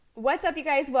What's up, you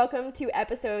guys? Welcome to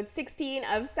episode 16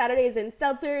 of Saturdays and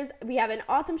Seltzers. We have an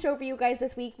awesome show for you guys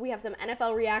this week. We have some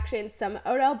NFL reactions, some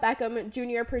Odell Beckham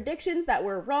Jr. predictions that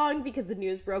were wrong because the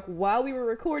news broke while we were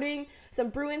recording, some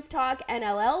Bruins talk,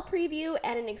 NLL preview,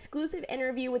 and an exclusive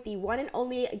interview with the one and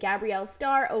only Gabrielle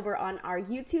Starr over on our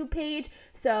YouTube page.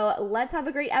 So let's have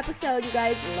a great episode, you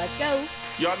guys. Let's go.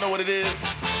 Y'all know what it is.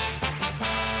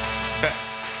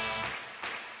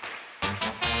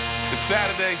 It's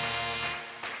Saturday.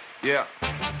 Yeah.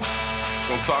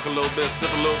 Gonna talk a little bit,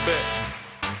 sip a little bit.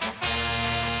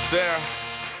 Sarah,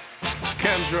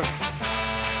 Kendra,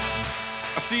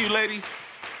 I see you ladies.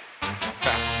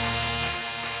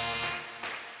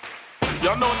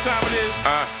 Y'all know what time it is.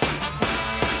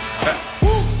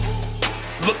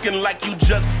 Looking like you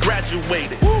just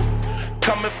graduated.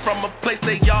 Coming from a place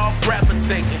they all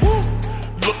gravitating.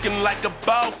 Looking like a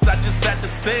boss, I just had to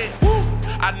say it.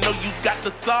 I know you got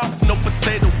the sauce, no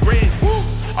potato bread.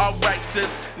 All right,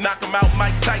 sis, knock him out,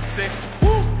 Mike Tyson.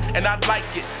 And I like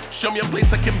it. Show me a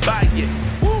place I can buy it.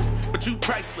 But you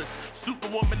priceless.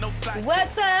 Superwoman, no side.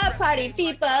 What's up, party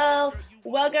people?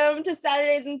 Welcome to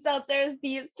Saturdays and Seltzers,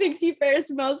 the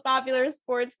 61st most popular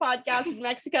sports podcast in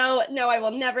Mexico. No, I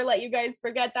will never let you guys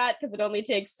forget that because it only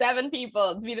takes 7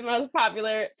 people to be the most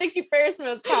popular, 61st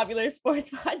most popular sports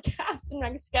podcast in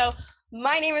Mexico.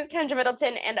 My name is Kendra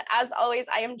Middleton, and as always,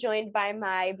 I am joined by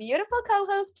my beautiful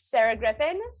co-host, Sarah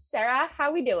Griffin. Sarah,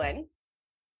 how we doing?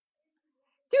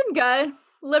 Doing good.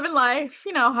 Living life.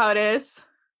 You know how it is.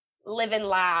 Living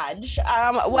large.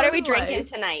 What are we drinking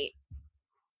tonight?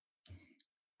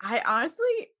 I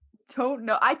honestly don't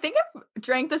know. I think I've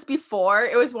drank this before.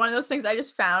 It was one of those things I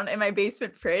just found in my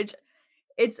basement fridge.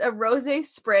 It's a rosé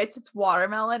spritz. It's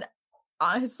watermelon.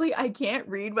 Honestly, I can't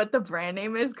read what the brand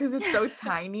name is because it's so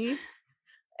tiny.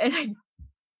 And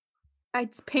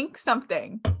it's pink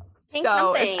something. Pink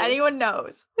so something. If anyone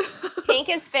knows. Pink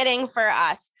is fitting for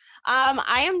us.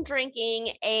 I am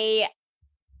drinking a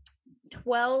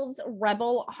 12's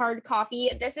Rebel hard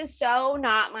coffee. This is so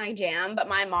not my jam, but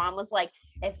my mom was like,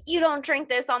 if you don't drink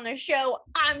this on the show,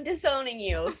 I'm disowning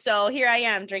you. So here I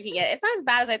am drinking it. It's not as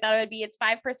bad as I thought it would be. It's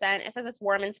 5%. It says it's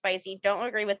warm and spicy. Don't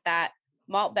agree with that.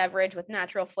 Malt beverage with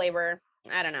natural flavor.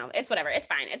 I don't know. It's whatever. It's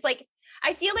fine. It's like,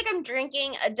 I feel like I'm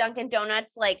drinking a Dunkin'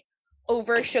 Donuts, like,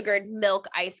 over sugared milk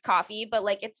iced coffee, but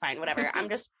like it's fine, whatever.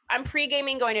 I'm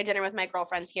pre-gaming, going to dinner with my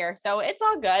girlfriends here, so it's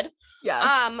all good.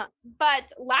 Yeah.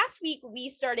 But last week we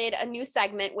started a new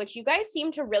segment which you guys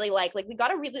seem to really like we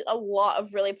got a lot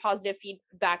of really positive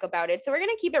feedback about it, so we're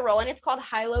gonna keep it rolling. It's called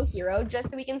High Low Hero, just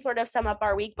so we can sort of sum up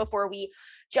our week before we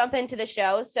jump into the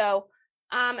show. So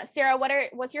Sarah,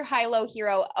 what's your high-low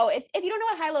hero? Oh, if you don't know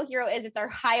what high-low hero is, it's our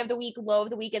high of the week, low of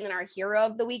the week, and then our hero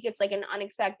of the week. It's like an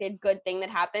unexpected good thing that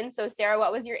happened. So Sarah,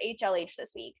 what was your HLH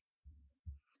this week?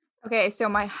 Okay, so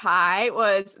my high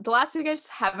was the last week I just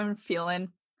haven't been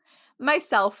feeling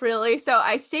myself really. So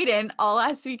I stayed in all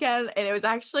last weekend and it was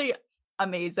actually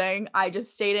amazing. I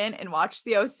just stayed in and watched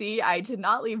the OC. I did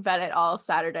not leave bed at all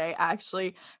Saturday.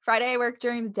 Actually, Friday I worked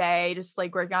during the day, just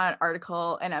like working on an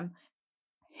article, and I'm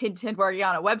hinted working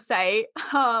on a website.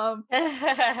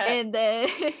 And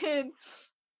then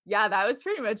yeah, that was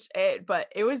pretty much it, but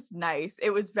it was nice.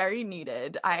 It was very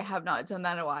needed. I have not done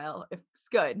that in a while. It's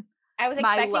good. I was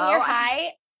expecting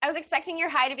your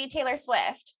high to be Taylor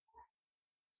Swift.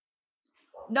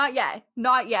 Not yet.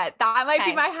 That might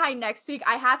be my high next week.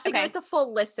 I have to give it the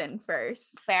full listen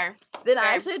first. Fair. Then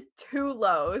I actually had 2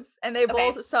 lows, and they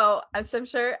both. So as I'm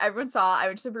sure everyone saw, I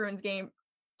went to the Bruins game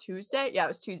Tuesday. Yeah, it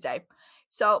was Tuesday.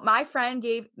 So my friend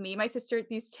gave me, my sister,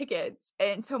 these tickets.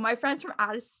 And so my friend's from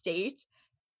out of state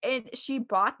and she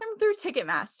bought them through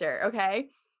Ticketmaster. Okay.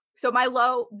 So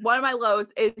one of my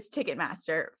lows is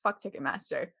Ticketmaster. Fuck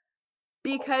Ticketmaster.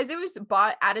 Because it was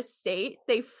bought out of state,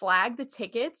 they flagged the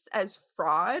tickets as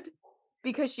fraud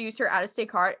because she used her out of state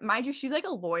card. Mind you, she's like a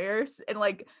lawyer and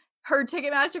like her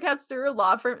Ticketmaster counts through a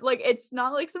law firm. Like, it's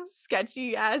not like some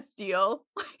sketchy ass deal.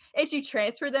 And she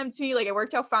transferred them to me. Like, it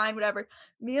worked out fine, whatever.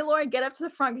 Me and Lauren get up to the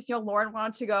front because, Lauren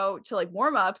wanted to go to like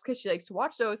warm ups because she likes to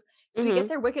watch those. So we get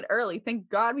there wicked early. Thank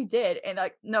God we did. And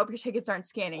like, nope, your tickets aren't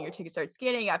scanning. Your tickets aren't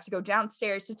scanning. You have to go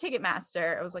downstairs to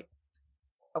Ticketmaster. I was like,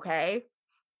 okay.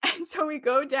 And so we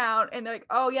go down and they're like,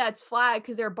 oh yeah, it's flagged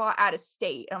because they're bought out of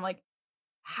state. And I'm like,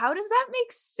 how does that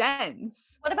make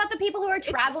sense? What about the people who are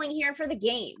traveling here for the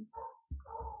game?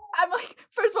 I'm like,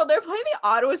 first of all, they're playing the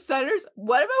Ottawa Senators.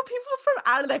 What about people from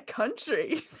out of the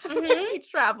country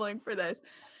traveling for this?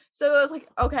 So I was like,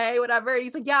 okay, whatever. And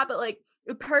he's like, yeah, but like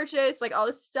we purchased like all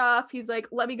this stuff. He's like,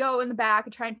 let me go in the back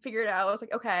and try and figure it out. I was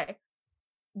like, okay.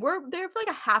 We're there for like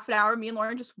a half an hour, me and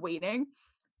Lauren just waiting.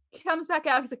 comes back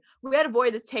out. He's like, we had to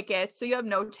void the tickets, so you have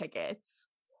no tickets.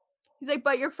 He's like,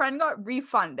 but your friend got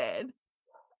refunded.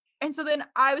 And so then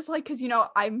I was like, because,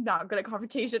 I'm not good at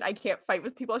confrontation. I can't fight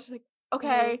with people. She's like, okay.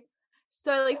 Mm-hmm.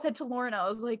 So I said to Lauren, I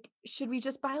was like, should we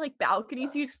just buy balcony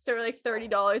seats? They were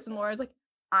 $30. And Lauren's like,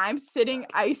 I'm sitting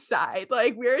ice side.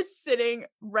 We're sitting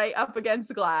right up against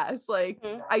the glass.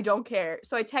 I don't care.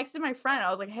 So I texted my friend. I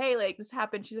was like, hey, this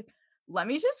happened. She's like, let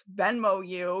me just Venmo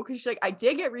you. Cause she's like, I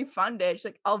did get refunded. She's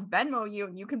like, I'll Venmo you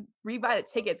and you can rebuy the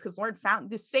tickets. Cause Lauren found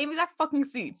the same exact fucking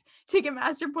seats.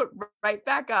 Ticketmaster put right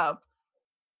back up.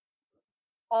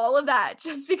 All of that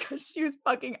just because she was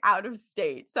fucking out of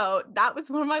state. So that was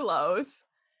one of my lows.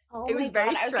 Oh, it was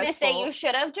very stressful. I was gonna say you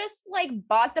should have just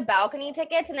bought the balcony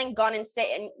tickets and then gone and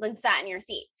sat in your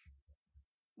seats.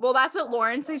 Well, that's what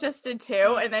Lauren suggested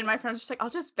too. And then my friend was just like, I'll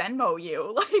just Venmo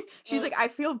you. She's like, I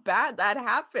feel bad that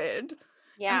happened.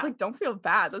 Yeah. I was like, don't feel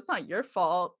bad. That's not your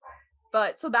fault.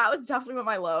 But so that was definitely one of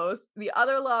my lows. The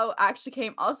other low actually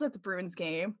came also at the Bruins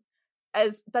game.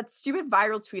 As that stupid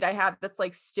viral tweet I have that's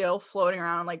still floating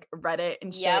around on Reddit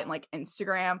and shit and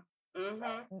Instagram.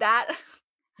 Mm-hmm. That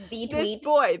the tweet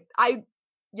boy,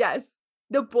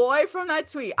 the boy from that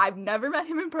tweet. I've never met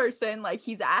him in person.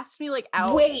 He's asked me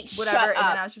out. Wait, whatever, shut and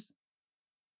up. then I was just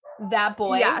that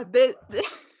boy. Yeah, yes.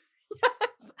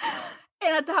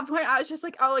 And at that point, I was just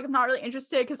I'm not really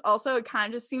interested because also it kind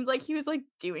of just seemed like he was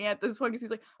doing it at this point because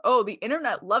he's oh, the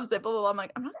internet loves it. Blah blah blah. I'm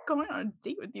I'm not going on a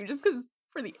date with you just because.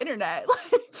 For the internet.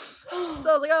 So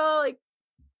I was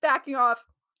backing off.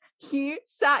 He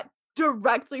sat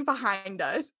directly behind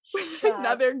us with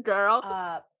another girl.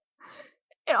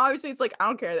 And obviously it's I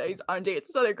don't care that he's on a date with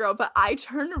this other girl, but I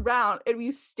turned around and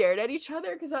we stared at each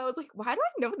other because I was like, why do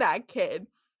I know that kid?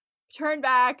 Turned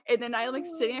back and then I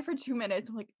sitting there for 2 minutes.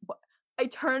 I'm like, what? I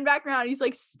turned back around. He's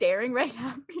staring right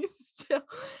at me still.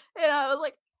 And I was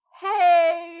like,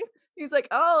 hey. He's like,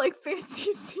 oh,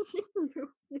 fancy seeing you.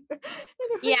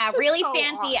 Yeah, really so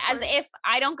fancy, awkward. As if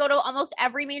I don't go to almost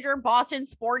every major Boston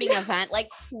sporting event.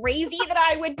 Crazy that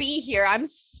I would be here. I'm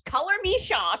color me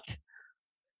shocked.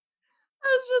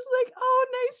 I was just oh,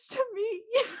 nice to meet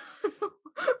you.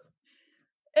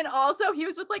 And also he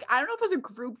was with I don't know if it was a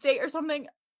group date or something.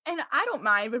 And I don't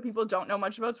mind when people don't know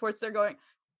much about sports. They're going.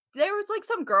 There was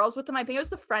some girls with him. I think it was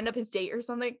the friend of his date or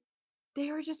something. They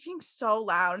were just being so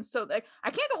loud. So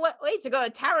I can't wait to go to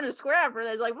Town Square for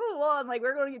this. Whoa, I'm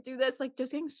we're going to do this.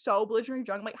 Just getting so belligerent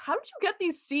drunk. How did you get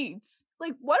these seats?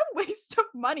 What a waste of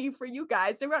money for you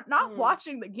guys. They were not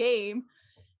watching the game.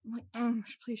 I'm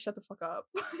please shut the fuck up.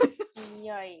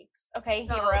 Yikes. Okay,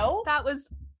 hero. That was,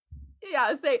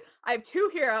 I have two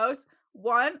heroes.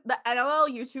 One, the NLL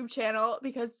YouTube channel,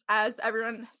 because as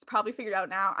everyone has probably figured out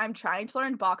now, I'm trying to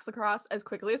learn box lacrosse as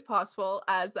quickly as possible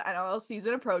as the NLL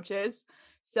season approaches.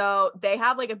 So they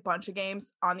have a bunch of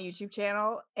games on the YouTube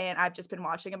channel, and I've just been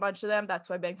watching a bunch of them. That's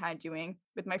what I've been kind of doing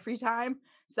with my free time.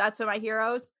 So that's one of my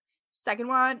heroes. Second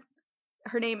one,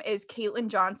 her name is Caitlin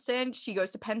Johnston. She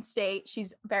goes to Penn State.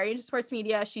 She's very into sports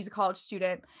media. She's a college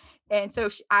student. And so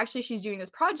she's doing this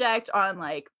project on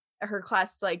her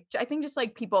class, I think just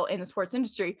people in the sports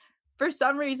industry. For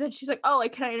some reason, she's oh,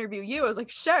 can I interview you? I was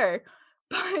sure.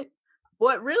 But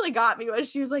what really got me was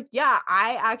she was yeah,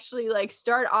 I actually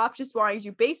started off just wanting to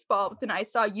do baseball, but then I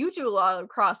saw you do a lot of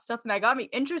lacrosse stuff and that got me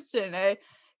interested in it.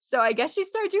 So I guess she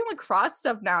started doing lacrosse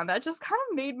stuff now, and that just kind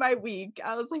of made my week.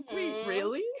 I was wait,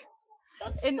 really?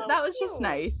 And so that was cute. Just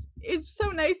nice. It's so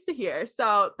nice to hear.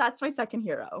 So that's my second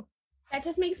hero. That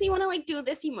just makes me want to do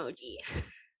this emoji.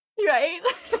 Right.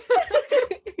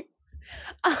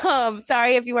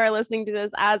 Sorry if you are listening to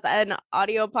this as an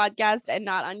audio podcast and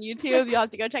not on YouTube. You'll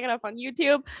have to go check it out on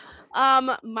YouTube.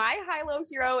 My high-low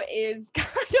hero is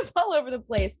kind of all over the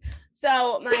place.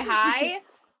 So my high,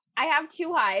 I have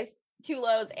two highs, two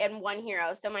lows, and one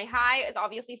hero. So my high is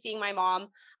obviously seeing my mom.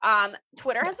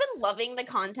 Twitter has been loving the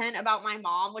content about my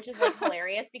mom, which is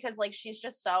hilarious because she's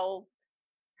just so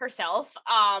herself,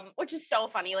 which is so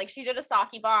funny. She did a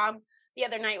sake bomb the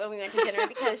other night when we went to dinner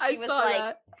because she was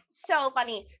so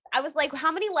funny. I was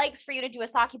how many likes for you to do a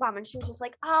sake bomb? And she was just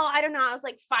oh, I don't know. I was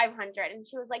 500. And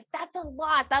she was that's a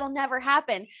lot. That'll never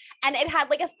happen. And it had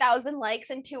 1,000 likes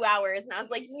in 2 hours. And I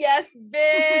was yes,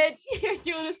 bitch, you're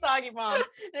doing a sake bomb.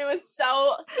 And it was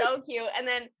so cute. And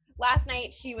then last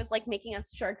night she was making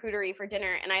us charcuterie for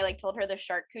dinner, and I told her the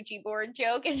shark coochie board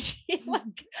joke, and she she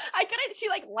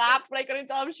laughed, but I couldn't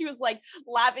tell if she was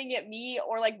laughing at me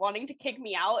or wanting to kick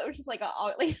me out. It was just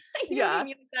yeah,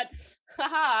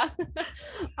 haha.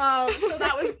 So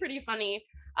that was pretty funny.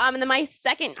 And then my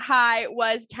second high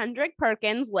was Kendrick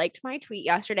Perkins liked my tweet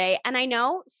yesterday, and I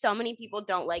know so many people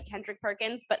don't like Kendrick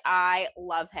Perkins, but I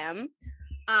love him.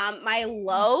 My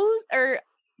lows I'm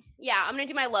gonna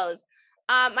do my lows.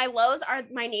 My lows are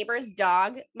my neighbor's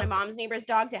dog, my mom's neighbor's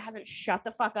dog that hasn't shut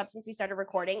the fuck up since we started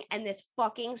recording, and this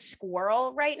fucking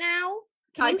squirrel right now.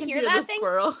 Can you hear that thing?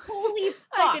 Squirrel. Holy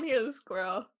fuck. I can hear the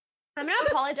squirrel. I'm gonna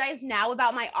apologize now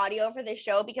about my audio for this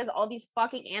show because all these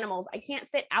fucking animals. I can't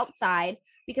sit outside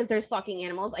because there's fucking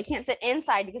animals. I can't sit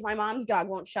inside because my mom's dog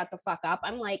won't shut the fuck up.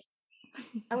 I'm like,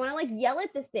 I want to like yell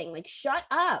at this thing, like, shut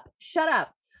up.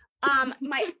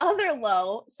 My other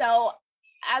low. So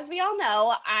as we all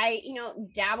know, I,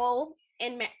 dabble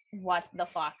in what the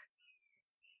fuck?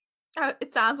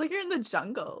 It sounds like you're in the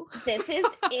jungle. This is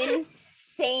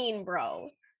insane, bro.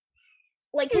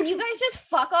 Like, can you guys just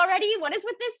fuck already? What is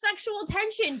with this sexual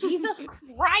tension? Jesus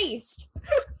Christ.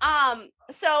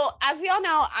 So as we all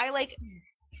know, I like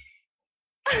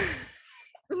I'd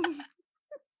have to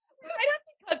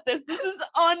cut this. This is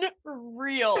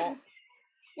unreal.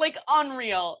 Like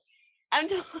unreal. I'm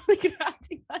totally gonna have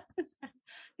to cut this out.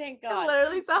 Thank God. It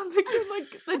literally sounds like you're like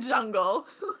the jungle.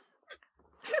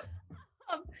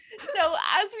 So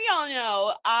as we all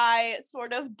know, I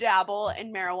sort of dabble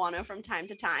in marijuana from time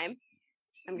to time.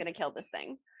 I'm gonna kill this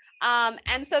thing.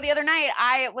 And so the other night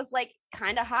I was like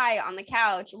kind of high on the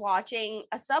couch watching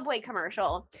a Subway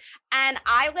commercial, and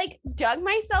I like dug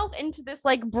myself into this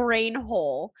like brain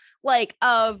hole, like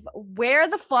of where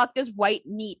the fuck does white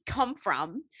meat come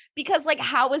from? Because like,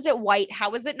 how is it white?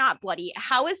 How is it not bloody?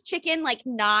 How is chicken like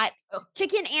not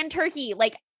chicken and turkey?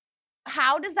 Like,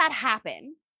 how does that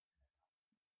happen?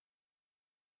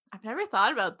 I've never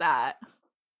thought about that.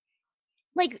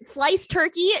 Like sliced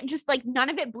turkey, just like none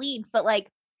of it bleeds, but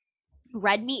like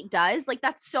red meat does. Like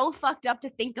that's so fucked up to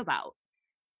think about.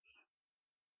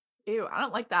 Ew, I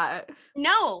don't like that.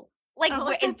 No, like, I don't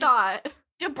like the thought.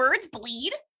 Do birds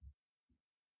bleed?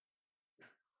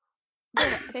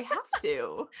 They have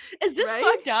to. Is this right?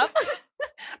 fucked up?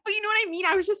 But you know what I mean?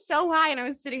 I was just so high and I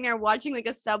was sitting there watching like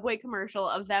a Subway commercial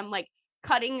of them like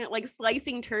cutting, like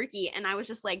slicing turkey. And I was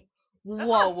just like,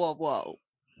 whoa.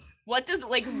 What does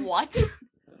what?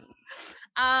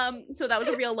 So that was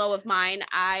a real low of mine.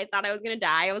 I thought I was gonna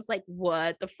die. I was like,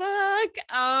 what the fuck?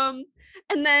 And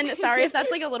then sorry if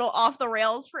that's like a little off the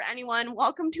rails for anyone.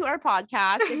 Welcome to our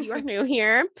podcast if you are new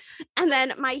here. And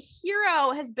then my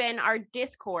hero has been our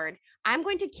Discord. I'm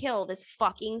going to kill this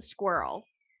fucking squirrel.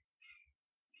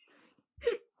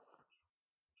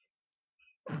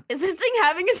 Is this thing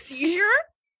having a seizure?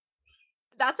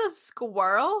 That's a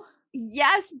squirrel?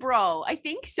 Yes, bro. I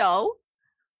think so.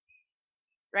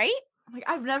 Right? Like,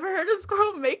 I've never heard a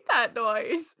squirrel make that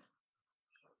noise.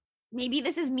 Maybe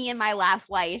this is me in my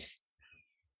last life.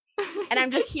 And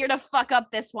I'm just here to fuck up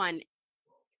this one.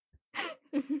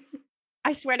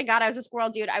 I swear to God, I was a squirrel,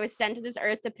 dude. I was sent to this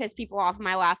earth to piss people off in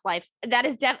my last life. That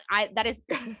is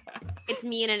it's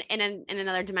me in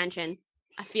another dimension.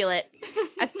 I feel it.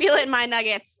 I feel it in my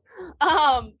nuggets.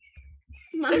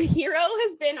 My hero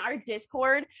has been our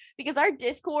Discord, because our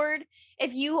Discord,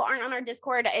 if you aren't on our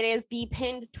Discord, it is the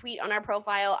pinned tweet on our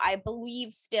profile. I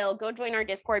believe still, go join our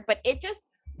Discord, but it just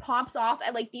pops off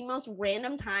at like the most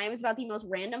random times about the most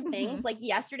random things. Like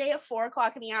yesterday at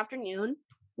 4:00 in the afternoon,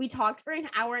 we talked for an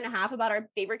hour and a half about our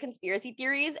favorite conspiracy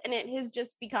theories, and it has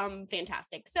just become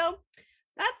fantastic. So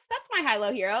that's my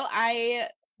high-low hero. I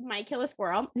might kill a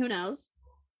squirrel. Who knows?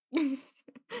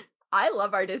 I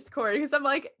love our Discord because I'm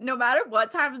like, no matter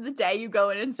what time of the day you go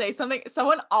in and say something,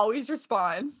 someone always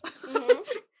responds. Mm-hmm.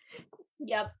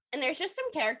 Yep. And there's just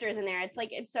some characters in there. It's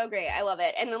like, it's so great. I love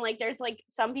it. And then like, there's like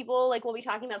some people like will be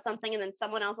talking about something and then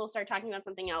someone else will start talking about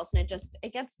something else. And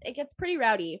it gets pretty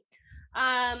rowdy.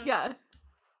 Yeah.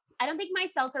 I don't think my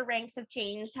seltzer ranks have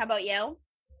changed. How about you?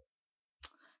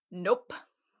 Nope.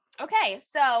 Okay,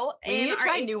 so we need to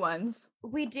try new ones.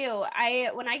 We do.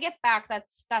 When I get back,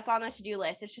 that's on the to-do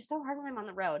list. It's just so hard when I'm on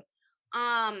the road.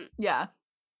 Yeah.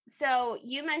 So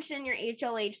you mentioned your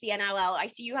HLH, the NLL. I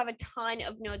see you have a ton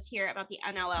of notes here about the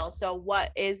NLL. So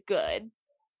what is good?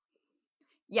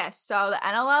 Yes. So the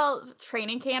NLL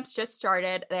training camps just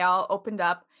started. They all opened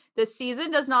up. The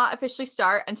season does not officially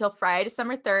start until Friday,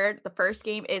 December 3rd. The first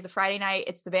game is a Friday night.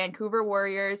 It's the Vancouver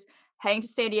Warriors heading to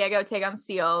San Diego to take on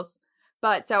Seals.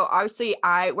 But so obviously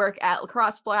I work at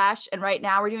Lacrosse Flash, and right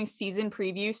now we're doing season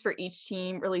previews for each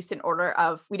team released in order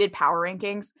of, we did power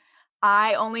rankings.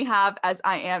 I only have, as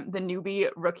I am the newbie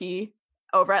rookie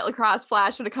over at Lacrosse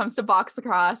Flash when it comes to box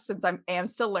lacrosse, since I am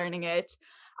still learning it.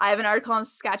 I have an article on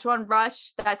Saskatchewan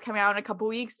Rush that's coming out in a couple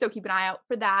weeks, so keep an eye out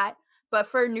for that. But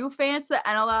for new fans to the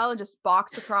NLL and just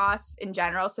box lacrosse in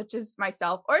general, such as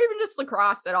myself, or even just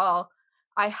lacrosse at all,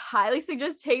 I highly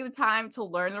suggest taking the time to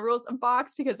learn the rules of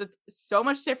box because it's so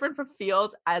much different from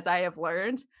field, as I have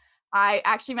learned. I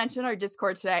actually mentioned our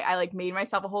Discord today. I like made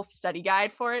myself a whole study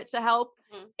guide for it to help.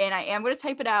 And I am going to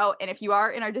type it out. And if you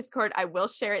are in our Discord, I will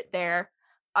share it there.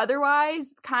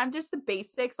 Otherwise, kind of just the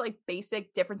basics, like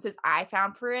basic differences I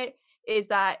found for it is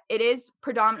that it is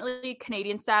predominantly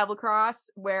Canadian style lacrosse,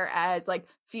 whereas like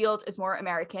field is more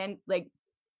American. Like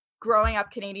growing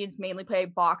up, Canadians mainly play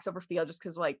box over field just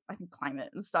because like I think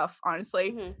climate and stuff,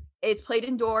 honestly. It's played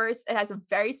indoors. It has a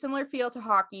very similar feel to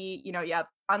hockey. You know, you have,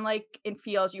 unlike in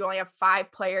fields, you only have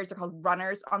 5 players. They're called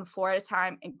runners on the floor at a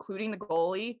time, including the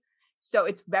goalie. So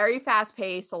it's very fast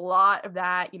paced, a lot of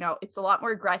that, you know, it's a lot more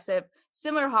aggressive,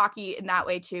 similar to hockey in that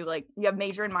way too. Like you have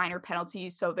major and minor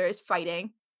penalties. So there is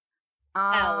fighting.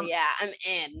 Hell yeah, I'm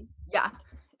in. Yeah,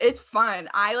 it's fun.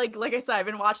 I like I said, I've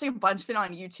been watching a bunch of it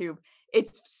on YouTube.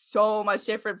 It's so much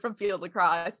different from field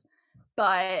lacrosse,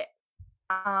 but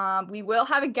we will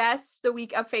have a guest the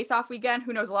week of Face Off weekend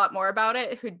who knows a lot more about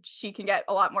it, who she can get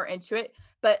a lot more into it.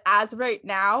 But as of right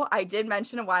now, I did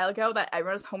mention a while ago that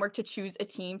everyone's homework to choose a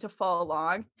team to follow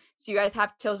along. So you guys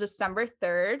have till December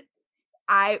 3rd.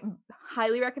 I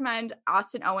highly recommend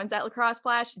Austin Owens at Lacrosse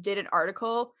Flash did an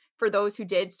article for those who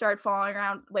did start following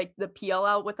around like the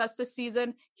PLL with us this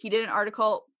season. He did an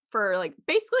article for like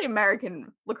basically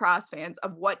American lacrosse fans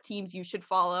of what teams you should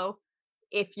follow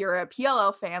if you're a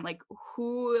PLL fan, like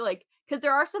who, like, because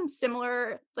there are some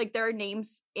similar, like there are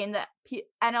names in the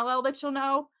NLL that you'll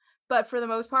know, but for the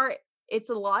most part, it's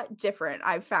a lot different.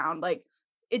 I've found like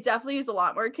it definitely is a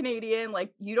lot more Canadian.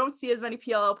 Like you don't see as many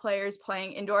PLL players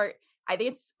playing indoor. I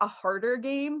think it's a harder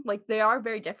game. Like they are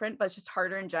very different, but it's just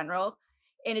harder in general.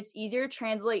 And it's easier to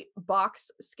translate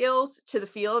box skills to the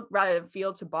field rather than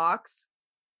field to box.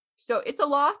 So it's a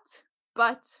lot,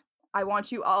 but I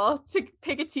want you all to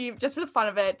pick a team just for the fun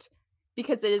of it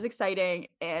because it is exciting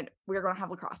and we're going to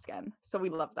have lacrosse again. So we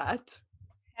love that.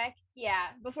 Heck yeah.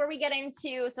 Before we get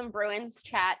into some Bruins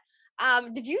chat,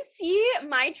 did you see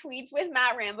my tweets with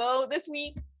Matt Rambo this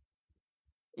week?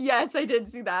 Yes, I did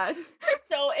see that.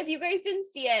 So if you guys didn't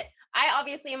see it, I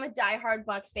obviously am a diehard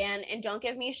Bucks fan, and don't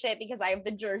give me shit because I have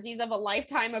the jerseys of a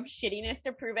lifetime of shittiness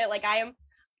to prove it. Like I am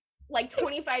like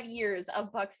 25 years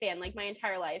of Bucks fan, like my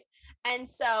entire life. And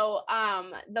so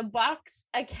the Bucks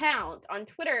account on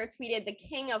Twitter tweeted the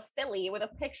King of Philly with a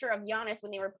picture of Giannis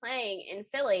when they were playing in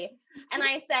Philly. And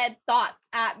I said thoughts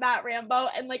at Matt Rambo,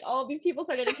 and like all these people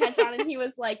started to catch on, and he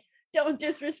was like, don't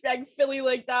disrespect Philly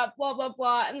like that, blah, blah,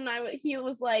 blah. And he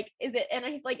was like, is it? And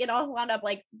I like, it all wound up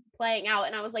like playing out.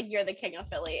 And I was like, you're the King of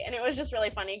Philly. And it was just really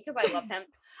funny because I love him.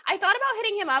 I thought about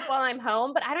hitting him up while I'm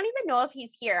home, but I don't even know if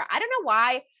he's here. I don't know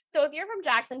why. So if you're from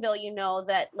Jacksonville, you know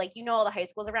that, like, you know all the high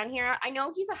schools around here. I know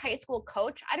he's a high school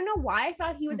coach. I don't know why I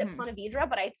thought he was at Ponte Vedra,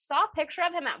 but I saw a picture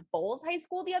of him at Bowles High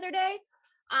School the other day.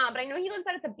 But I know he lives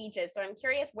out at the beaches, so I'm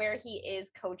curious where he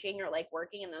is coaching or like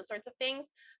working and those sorts of things.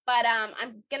 But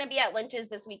I'm gonna be at Lynch's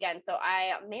this weekend, so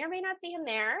I may or may not see him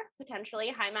there potentially.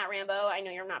 Hi, Matt Rambo. I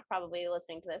know you're not probably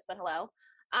listening to this, but hello.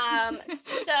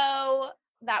 So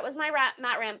that was my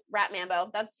Rat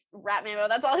Mambo. That's Rat Mambo.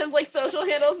 That's all his like social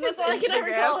handles, and that's all I can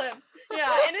ever call him.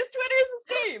 Yeah, and his Twitter is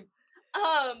the same.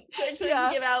 So I just wanted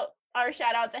to give out our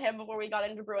shout out to him before we got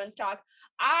into Bruins talk.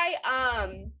 I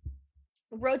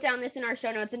wrote down this in our show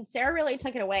notes and Sarah really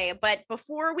took it away. But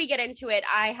before we get into it,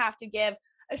 I have to give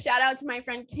a shout out to my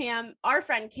friend Cam, our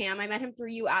friend Cam. I met him through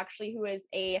you actually, who is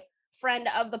a friend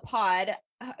of the pod,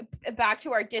 back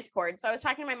to our Discord. So I was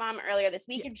talking to my mom earlier this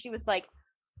week and she was like,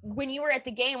 when you were at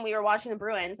the game, we were watching the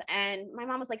Bruins, and my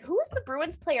mom was like, who is the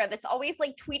Bruins player that's always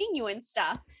like tweeting you and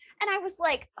stuff? And I was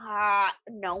like,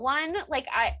 no one, like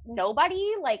nobody,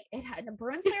 like the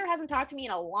Bruins player hasn't talked to me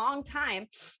in a long time.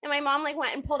 And my mom like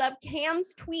went and pulled up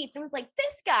Cam's tweets and was like,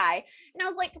 this guy. And I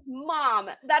was like, Mom,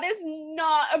 that is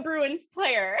not a Bruins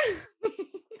player.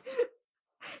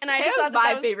 And I just thought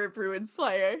my favorite Bruins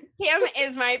player. Cam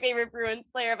is my favorite Bruins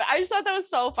player, but I just thought that was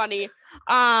so funny.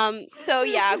 So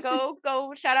yeah,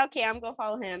 go shout out Cam, go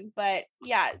follow him. But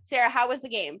yeah, Sarah, how was the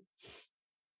game?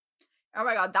 Oh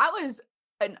my God, that was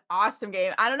an awesome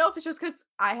game. I don't know if it's just because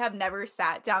I have never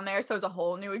sat down there, so it's a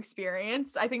whole new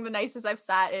experience. I think the nicest I've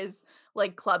sat is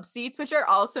like club seats, which are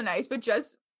also nice, but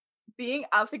just being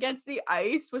up against the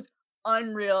ice was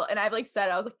unreal. And I've like said,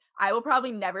 I was like, I will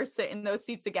probably never sit in those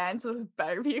seats again, so this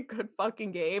better be a good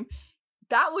fucking game.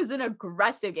 That was an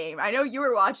aggressive game. I know you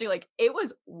were watching, like it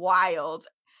was wild.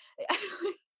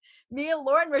 Me and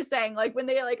Lauren were saying, like, when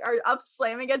they like are up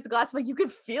slamming against the glass, I'm like, you can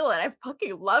feel it. I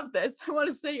fucking love this. I want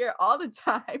to sit here all the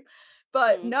time.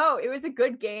 But no, it was a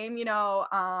good game. You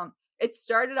know, it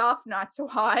started off not so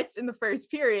hot in the first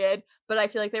period, but I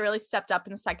feel like they really stepped up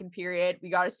in the second period. We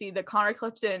got to see the Connor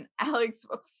Clifton Alex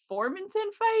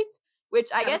Formanton fight, which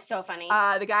I guess so funny.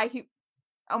 The guy who,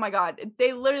 oh my God,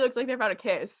 they literally looks like they're about to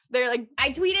kiss. They're like, I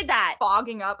tweeted that.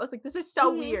 fogging up. I was like, this is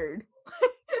so weird.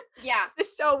 Yeah. This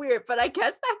is so weird. But I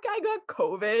guess that guy got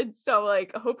COVID. So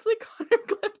like, hopefully Connor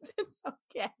Clifton's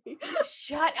okay.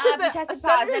 Shut up. He tested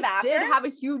positive after? Did have a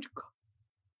huge,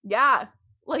 yeah.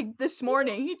 Like this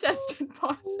morning, he tested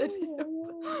positive.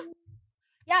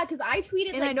 Yeah, because I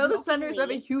tweeted and I know the Senators have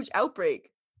a huge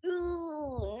outbreak.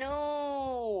 Ooh,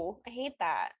 no. I hate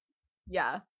that.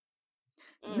 Yeah.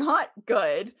 Not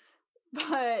good.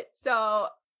 But so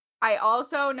I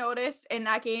also noticed in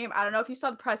that game, I don't know if you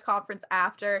saw the press conference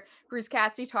after, Bruce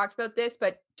Cassidy talked about this,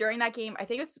 but during that game, I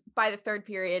think it was by the third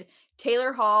period,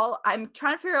 Taylor Hall, I'm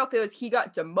trying to figure out if it was he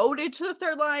got demoted to the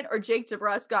third line or Jake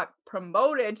DeBrusk got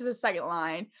promoted to the second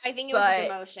line. I think it was a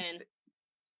demotion.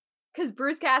 Because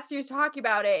Bruce Cassidy was talking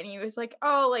about it and he was like,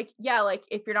 oh, like, yeah, like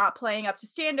if you're not playing up to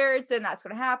standards, then that's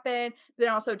going to happen. But then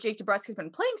also Jake DeBrusk has been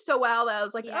playing so well that I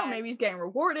was like, oh, maybe he's getting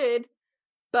rewarded.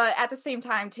 But at the same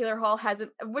time, Taylor Hall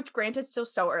hasn't, which granted, still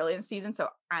so early in the season. So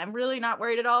I'm really not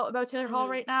worried at all about Taylor Hall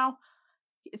right now.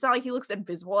 It's not like he looks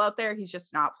invisible out there. He's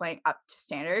just not playing up to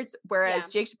standards. Whereas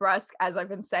Jake DeBrusk, as I've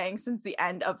been saying since the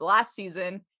end of the last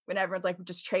season, when everyone's like,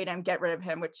 just trade him, get rid of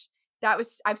him, which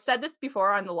I've said this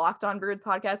before on the Locked On Bruins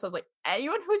podcast. I was like,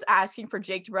 anyone who's asking for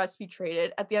Jake DeBrusk to be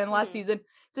traded at the end of last season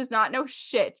does not know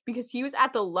shit, because he was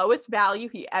at the lowest value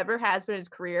he ever has been in his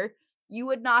career. You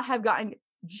would not have gotten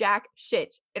jack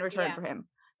shit in return for him.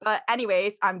 But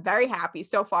anyways, I'm very happy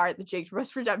so far. The Jake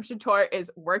DeBrusk redemption tour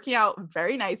is working out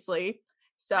very nicely.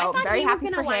 So I thought very he was happy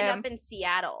gonna for wind him. up in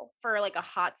Seattle for like a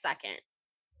hot second.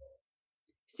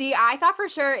 See, I thought for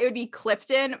sure it would be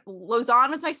Clifton.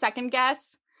 Lausanne was my second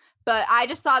guess, but I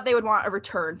just thought they would want a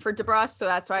return for DeBrusk, so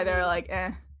that's why they're like,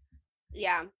 eh.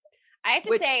 Yeah. I have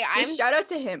to say, shout out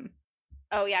to him.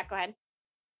 Oh, yeah, go ahead.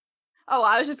 Oh,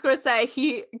 I was just going to say,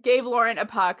 he gave Lauren a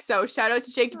puck, so shout out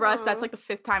to Jake DeBrusk. That's like the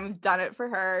 5th time we've done it for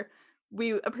her.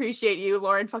 We appreciate you.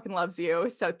 Lauren fucking loves you,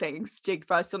 so thanks. Jake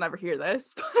DeBrusk, you'll never hear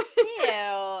this. Ew.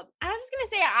 I was just going to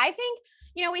say, I think,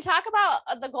 we talk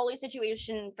about the goalie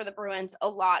situation for the Bruins a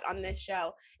lot on this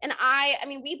show. And I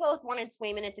mean, we both wanted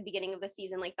Swayman at the beginning of the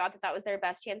season, like thought that was their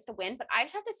best chance to win. But I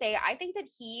just have to say, I think that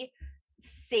he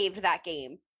saved that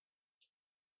game.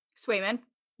 Swayman?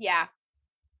 Yeah.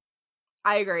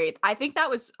 I agree. I think that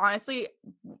was honestly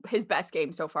his best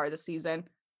game so far this season.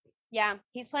 Yeah,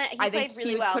 he played really well. I think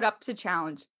he was put up to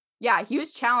challenge. Yeah, he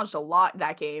was challenged a lot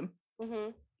that game.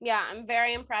 Yeah, I'm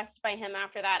very impressed by him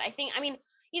after that.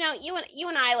 You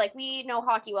and I, like, we know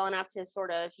hockey well enough to sort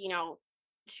of,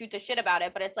 shoot the shit about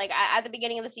it, but it's like at the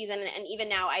beginning of the season and even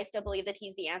now, I still believe that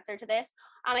he's the answer to this.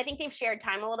 I think they've shared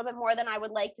time a little bit more than I would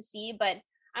like to see, but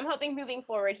I'm hoping moving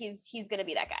forward, he's going to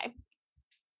be that guy.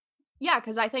 Yeah,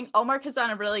 because I think Ullmark has done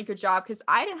a really good job, because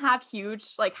I didn't have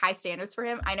huge, like, high standards for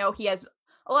him. I know he has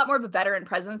a lot more of a veteran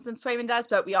presence than Swayman does,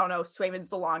 but we all know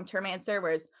Swayman's the long-term answer,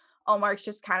 whereas Ullmark's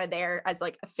just kind of there as,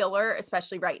 like, a filler,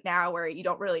 especially right now where you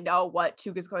don't really know what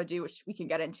Tuukka's going to do, which we can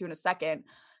get into in a second.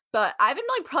 But I've been,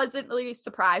 like, pleasantly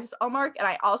surprised with Ullmark, and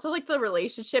I also like the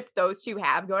relationship those two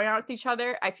have going on with each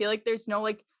other. I feel like there's no,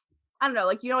 like, I don't know,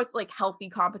 like, it's like healthy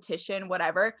competition,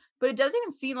 whatever, but it doesn't even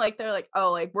seem like they're like,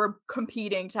 oh, like, we're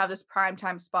competing to have this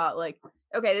primetime spot. Like,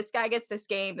 okay, this guy gets this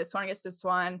game, this one gets this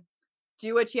one.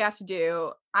 Do what you have to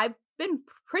do. I've been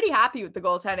pretty happy with the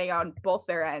goaltending on both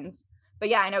their ends. But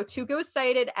yeah, I know Tuukka was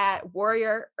cited at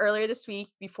Warrior earlier this week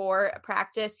before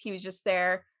practice. He was just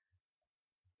there,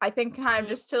 I think, kind of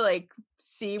just to, like,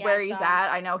 see where he's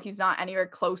at. I know he's not anywhere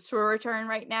close to a return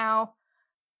right now.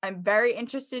 I'm very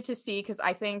interested to see, because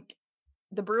I think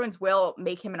the Bruins will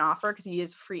make him an offer because he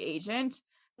is a free agent.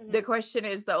 The question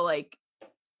is, though, like,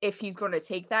 if he's going to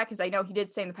take that, because I know he did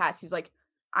say in the past, he's like,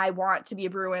 I want to be a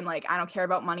Bruin. Like, I don't care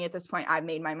about money at this point. I've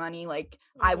made my money. Like,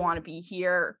 I want to be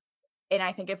here. And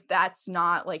I think if that's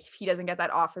not, like, if he doesn't get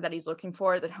that offer that he's looking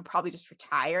for, then he'll probably just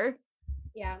retire.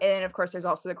 Yeah. And then, of course, there's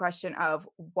also the question of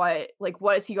what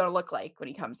is he going to look like when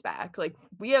he comes back? Like,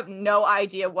 we have no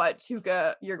idea what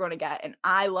Tuukka you're going to get. And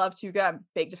I love Tuukka. I'm a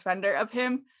big defender of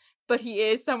him. But he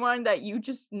is someone that you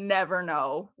just never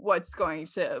know what's going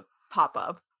to pop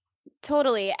up.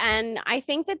 Totally. And I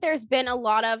think that there's been a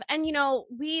lot of, and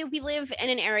we live in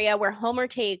an area where homer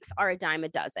takes are a dime a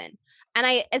dozen.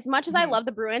 And as much as I love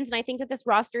the Bruins and I think that this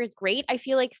roster is great, I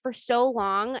feel like for so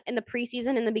long in the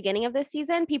preseason, in the beginning of this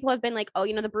season, people have been like, oh,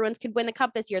 the Bruins could win the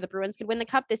cup this year. The Bruins could win the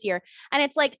cup this year. And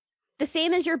it's like the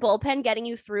same as your bullpen getting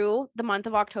you through the month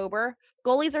of October.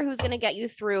 Goalies are who's going to get you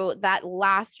through that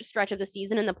last stretch of the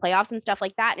season in the playoffs and stuff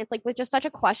like that. And it's like with just such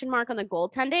a question mark on the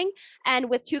goaltending, and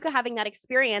with Tuukka having that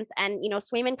experience and,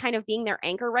 Swayman kind of being their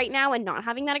anchor right now and not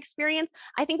having that experience,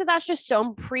 I think that that's just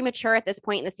so premature at this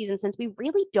point in the season, since we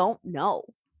really don't know.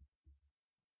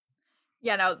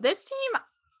 Yeah, no, this team,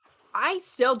 I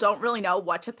still don't really know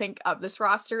what to think of this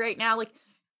roster right now. Like,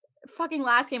 fucking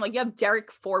last game, like, you have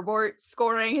Derek Forbort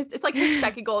scoring. It's like his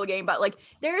second goal of the game, but like,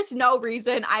 there's no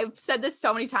reason. I've said this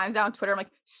so many times now on Twitter. I'm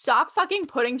like, stop fucking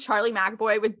putting Charlie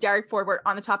McAvoy with Derek Forbort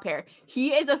on the top pair.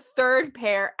 He is a third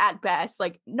pair at best,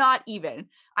 like, not even.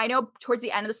 I know towards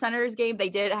the end of the Senators game, they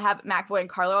did have McAvoy and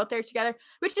Carlo out there together,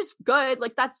 which is good.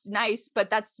 Like, that's nice, but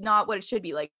that's not what it should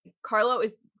be. Like, Carlo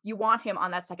is, you want him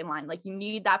on that second line. Like, you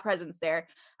need that presence there.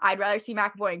 I'd rather see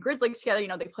McAvoy and Grizzlies together. You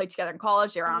know, they played together in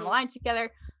college. They were on the line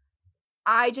together.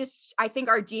 I think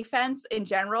our defense in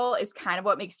general is kind of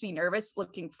what makes me nervous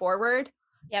looking forward.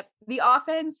 Yep. The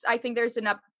offense, I think there's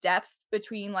enough depth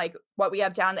between like what we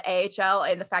have down the AHL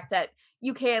and the fact that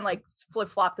you can like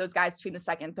flip-flop those guys between the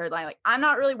second and third line. Like, I'm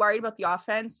not really worried about the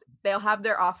offense. They'll have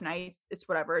their off nights. It's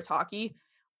whatever, it's hockey.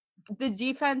 The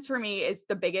defense for me is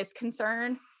the biggest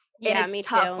concern. Yeah, and me it's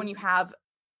tough too. when you have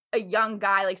a young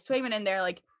guy like Swayman in there.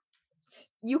 Like,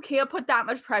 you can't put that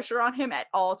much pressure on him at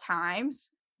all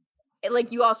times.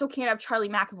 Like, you also can't have Charlie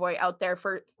McAvoy out there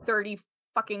for 30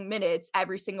 fucking minutes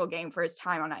every single game for his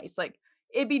time on ice. Like,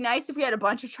 it'd be nice if we had a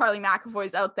bunch of Charlie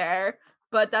McAvoys out there,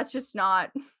 but that's just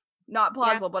not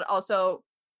plausible. But also,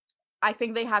 I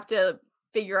think they have to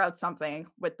figure out something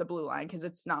with the blue line because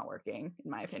it's not working, in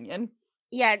my opinion.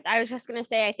 Yeah, I was just going to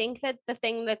say, I think that the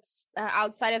thing that's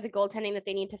outside of the goaltending that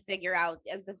they need to figure out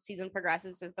as the season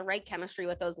progresses is the right chemistry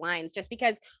with those lines. Just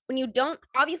because when you don't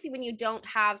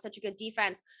have such a good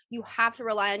defense, you have to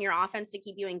rely on your offense to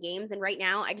keep you in games. And right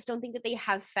now, I just don't think that they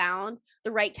have found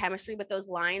the right chemistry with those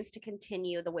lines to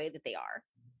continue the way that they are.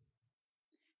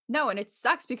 No, and it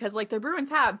sucks because like the Bruins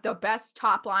have the best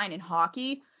top line in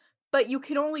hockey, but you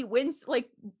can only win like,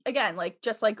 again, like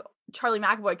just like Charlie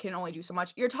McAvoy can only do so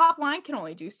much. Your top line can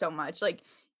only do so much. Like,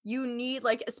 you need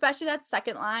like, especially that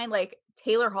second line, like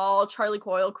Taylor Hall, Charlie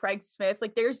Coyle, Craig Smith.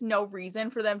 Like, there's no reason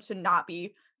for them to not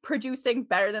be producing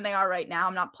better than they are right now.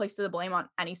 I'm not placing the blame on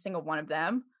any single one of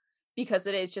them because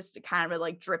it is just kind of a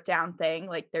like drip down thing.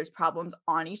 Like, there's problems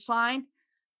on each line,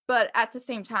 but at the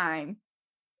same time,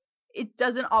 it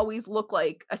doesn't always look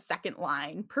like a second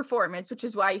line performance, which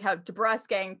is why you have DeBrusk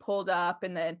getting pulled up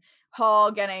and then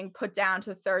Hall getting put down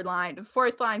to the third line. The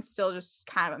fourth line's still just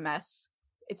kind of a mess.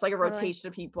 It's like a rotation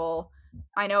of people.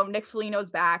 I know Nick Foligno's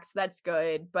back, so that's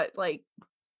good, but like,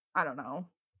 I don't know.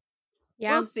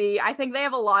 Yeah. We'll see. I think they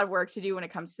have a lot of work to do when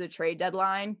it comes to the trade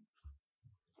deadline.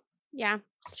 Yeah,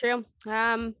 it's true.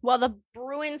 Well, the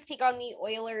Bruins take on the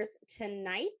Oilers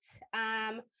tonight.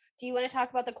 Do you want to talk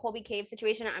about the Colby Cave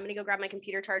situation? I'm going to go grab my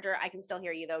computer charger. I can still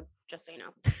hear you, though, just so you know.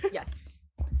 Yes.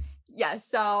 Yeah,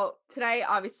 so tonight,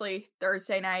 obviously,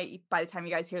 Thursday night, by the time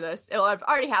you guys hear this, it'll have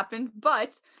already happened,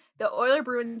 but the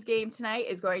Oiler-Bruins game tonight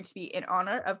is going to be in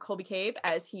honor of Colby Cave,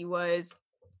 as he was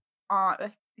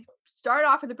started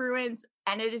off with the Bruins,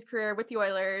 ended his career with the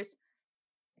Oilers,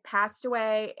 passed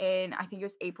away in, I think it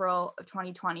was April of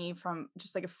 2020 from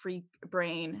just like a freak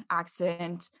brain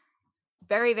accident.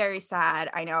 Very, very sad.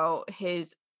 I know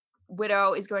his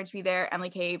widow is going to be there, Emily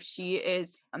Cave. She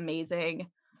is amazing.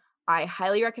 I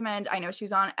highly recommend. I know she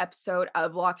was on an episode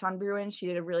of Locked On Bruins. She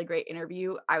did a really great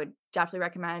interview. I would definitely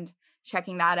recommend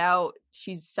checking that out.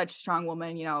 She's such a strong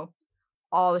woman, you know,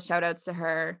 all the shout outs to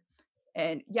her.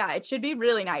 And yeah, it should be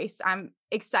really nice. I'm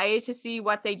excited to see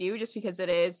what they do just because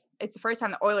it's the first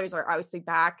time the Oilers are obviously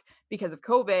back because of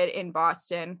COVID in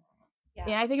Boston. Yeah.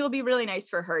 And I think it'll be really nice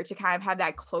for her to kind of have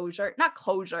that not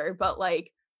closure, but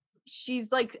like,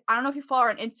 she's like, I don't know if you follow her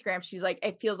on Instagram. She's like,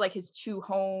 it feels like his two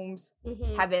homes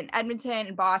have been Edmonton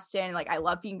and Boston. Like, I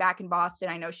love being back in Boston.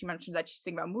 I know she mentioned that she's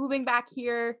thinking about moving back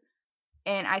here.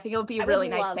 And I think it'll be a really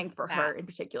nice thing for her in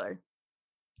particular.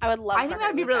 I think that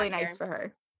would be really nice for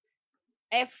her.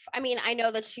 I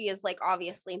know that she is like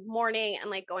obviously mourning and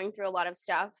like going through a lot of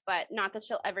stuff, but not that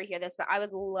she'll ever hear this, but I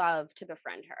would love to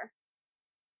befriend her.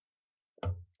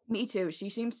 Me too. She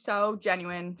seems so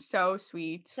genuine, so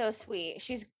sweet. So sweet.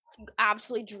 She's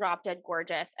absolutely drop dead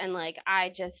gorgeous. And like, I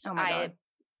can't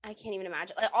even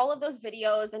imagine. Like, all of those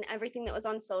videos and everything that was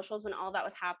on socials when all that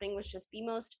was happening was just the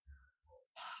most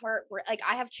like,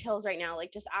 I have chills right now,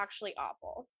 like just actually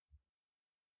awful.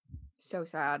 So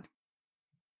sad.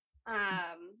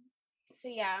 So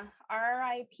yeah,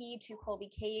 RIP to Colby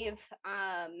Cave.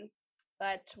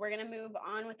 But we're going to move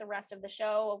on with the rest of the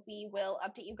show. We will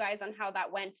update you guys on how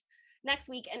that went next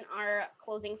week in our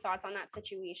closing thoughts on that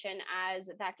situation as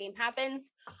that game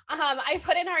happens. I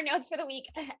put in our notes for the week,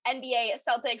 NBA,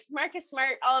 Celtics, Marcus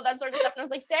Smart, all of that sort of stuff. And I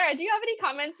was like, Sarah, do you have any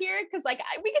comments here? Because like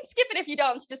we can skip it if you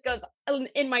don't. She just goes,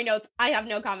 in my notes, I have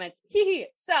no comments.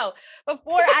 So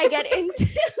before I get into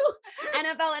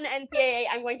NFL and NCAA,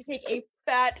 I'm going to take a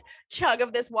fat chug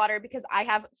of this water because I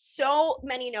have so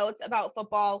many notes about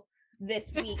football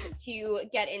this week to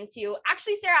get into.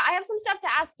 Actually, Sarah, I have some stuff to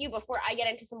ask you before I get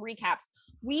into some recaps.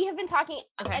 We have been talking,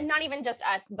 and not even just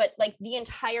us, but like the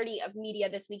entirety of media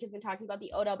this week has been talking about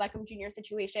the Odell Beckham Jr.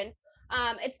 situation.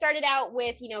 It started out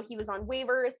with, he was on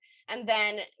waivers, and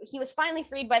then he was finally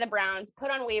freed by the Browns, put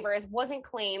on waivers, wasn't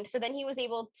claimed. So then he was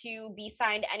able to be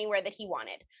signed anywhere that he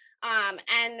wanted.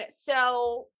 And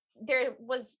so there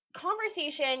was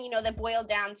conversation, that boiled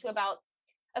down to about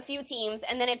a few teams,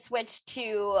 and then it switched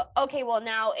to, okay, well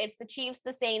now it's the Chiefs,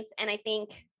 the Saints, and I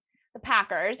think the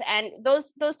Packers. And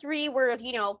those three were,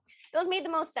 those made the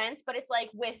most sense. But it's like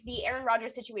with the Aaron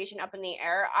Rodgers situation up in the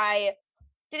air, I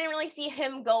didn't really see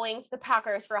him going to the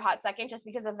Packers for a hot second just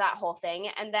because of that whole thing.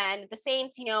 And then the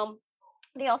Saints,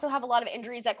 they also have a lot of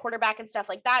injuries at quarterback and stuff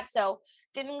like that. So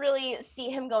didn't really see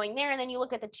him going there. And then you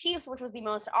look at the Chiefs, which was the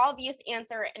most obvious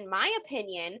answer, in my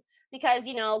opinion, because,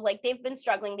 like they've been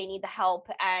struggling. They need the help.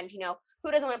 And, who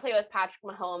doesn't want to play with Patrick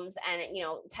Mahomes and,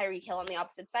 Tyreek Hill on the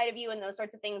opposite side of you and those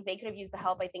sorts of things? They could have used the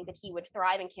help. I think that he would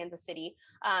thrive in Kansas City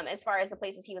as far as the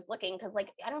places he was looking. Because, like,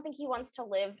 I don't think he wants to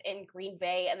live in Green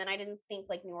Bay. And then I didn't think,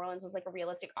 like, New Orleans was, like, a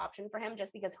realistic option for him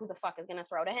just because who the fuck is going to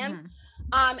throw to him?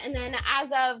 And then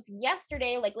as of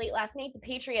yesterday, like late last night, the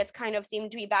Patriots kind of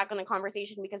seemed to be back on the conversation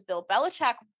because Bill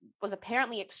Belichick was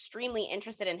apparently extremely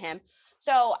interested in him.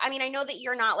 So, I mean, I know that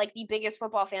you're not like the biggest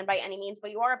football fan by any means,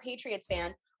 but you are a Patriots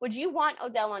fan. Would you want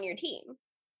Odell on your team?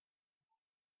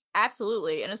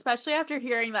 Absolutely. And especially after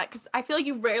hearing that, because I feel like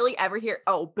you rarely ever hear,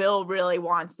 oh, Bill really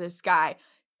wants this guy.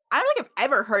 I don't think I've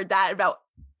ever heard that about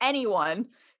anyone.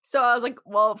 So I was like,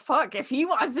 well, fuck, if he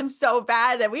wants him so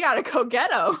bad, then we got to go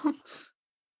get him.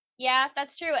 Yeah,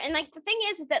 that's true. And like the thing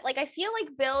is that like I feel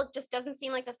like Bill just doesn't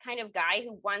seem like this kind of guy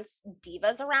who wants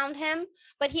divas around him,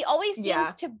 but he always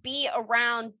seems to be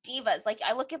around divas. Like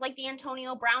I look at like the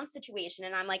Antonio Brown situation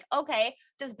and I'm like, okay,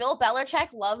 does Bill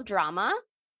Belichick love drama?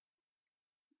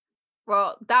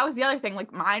 Well, that was the other thing.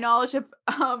 Like my knowledge of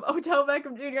Odell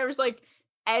Beckham Jr. was like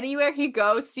anywhere he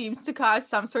goes seems to cause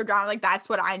some sort of drama. Like that's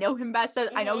what I know him best as.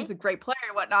 I know he's a great player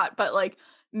and whatnot, but like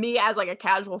me as like a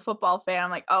casual football fan, I'm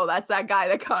like, oh, that's that guy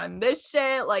that got in this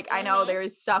shit. Like I know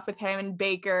there's stuff with him and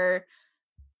Baker.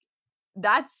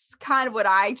 That's kind of what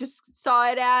I just saw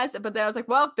it as. But then I was like,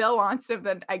 well, if Bill wants him,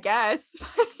 then I guess.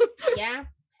 Yeah.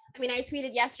 I mean, I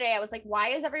tweeted yesterday, I was like, why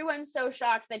is everyone so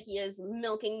shocked that he is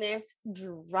milking this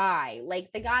dry?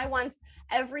 Like the guy wants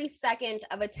every second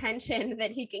of attention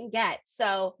that he can get.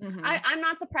 So I'm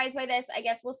not surprised by this. I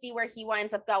guess we'll see where he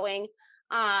winds up going.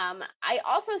 I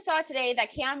also saw today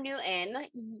that Cam Newton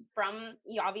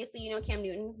obviously, Cam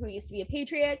Newton, who used to be a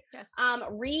Patriot,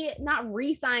 not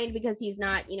re-signed because he's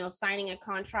not, signing a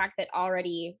contract that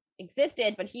already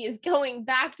existed, but he is going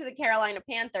back to the Carolina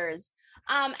Panthers.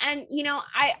 And,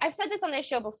 I've said this on this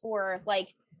show before,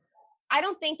 like, I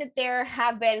don't think that there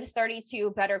have been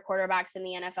 32 better quarterbacks in the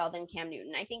NFL than Cam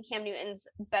Newton. I think Cam Newton's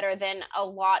better than a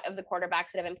lot of the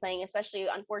quarterbacks that have been playing, especially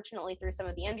unfortunately through some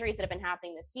of the injuries that have been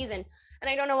happening this season.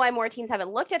 And I don't know why more teams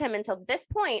haven't looked at him until this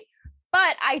point,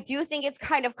 but I do think it's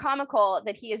kind of comical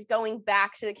that he is going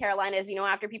back to the Carolinas,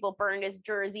 after people burned his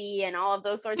jersey and all of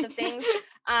those sorts of things.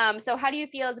 So how do you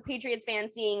feel as a Patriots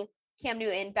fan seeing Cam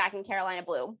Newton back in Carolina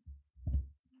blue?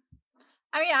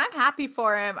 I mean, I'm happy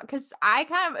for him because I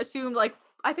kind of assumed, like,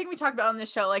 I think we talked about on the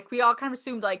show, like, we all kind of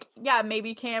assumed, like, yeah,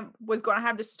 maybe Cam was going to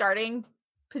have the starting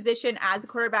position as the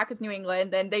quarterback with New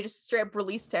England. Then they just straight up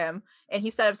released him. And he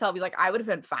said himself, he's like, I would have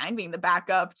been fine being the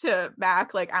backup to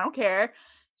Mac. Like, I don't care.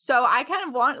 So I kind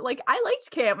of I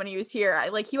liked Cam when he was here.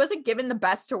 He wasn't given the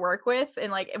best to work with.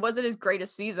 And, like, it wasn't his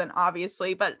greatest season,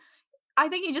 obviously. But I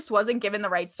think he just wasn't given the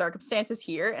right circumstances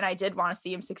here. And I did want to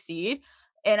see him succeed.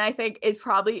 And I think it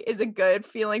probably is a good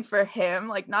feeling for him,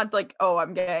 like, not like, oh,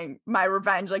 I'm getting my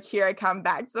revenge, like, here I come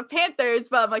back to the Panthers,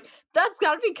 but I'm like, that's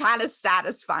got to be kind of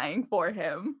satisfying for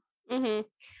him.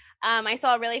 I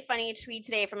saw a really funny tweet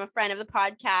today from a friend of the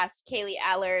podcast, Kaylee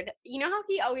Allard. You know how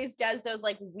he always does those,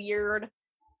 like, weird,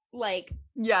 like,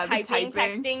 typing,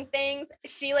 texting things?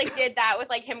 She, like, did that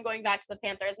with, like, him going back to the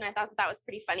Panthers, and I thought that was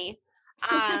pretty funny.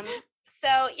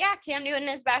 So yeah, Cam Newton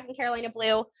is back in Carolina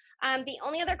blue. The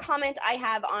only other comment I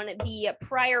have on the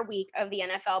prior week of the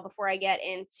NFL before I get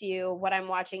into what I'm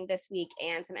watching this week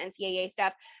and some NCAA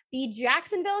stuff, the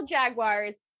Jacksonville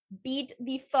Jaguars beat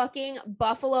the fucking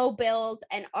Buffalo Bills,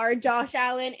 and our Josh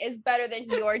Allen is better than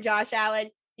your Josh Allen.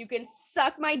 You can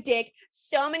suck my dick.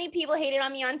 So many people hated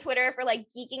on me on Twitter for like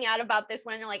geeking out about this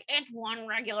when they're like, it's one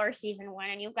regular season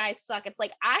win and you guys suck. It's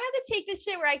like, I have to take this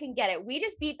shit where I can get it. We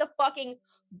just beat the fucking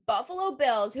Buffalo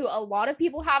Bills, who a lot of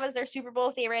people have as their Super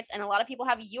Bowl favorites, and a lot of people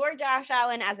have your Josh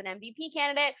Allen as an MVP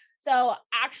candidate. So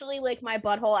actually, like, my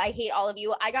butthole, I hate all of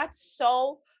you. I got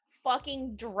so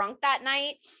fucking drunk that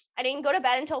night. I didn't go to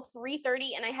bed until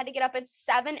 3:30, and I had to get up at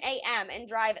 7 a.m. and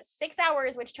drive 6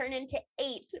 hours, which turned into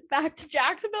 8 back to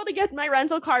Jacksonville to get my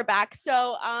rental car back.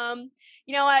 So,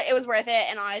 you know what? It was worth it.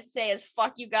 And all I'd say is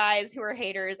fuck you guys who are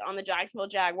haters on the Jacksonville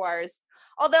Jaguars.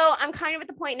 Although I'm kind of at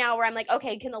the point now where I'm like,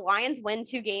 okay, can the Lions win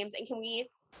 2 games, and can we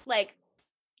like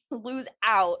lose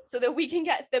out so that we can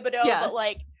get Thibodeau? Yeah. But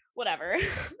like, whatever.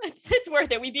 it's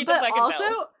worth it. We beat the fucking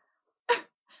Bills.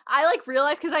 I like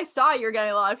realized, because I saw you're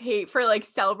getting a lot of hate for like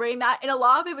celebrating that, and a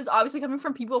lot of it was obviously coming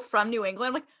from people from New England.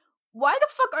 I'm like, why the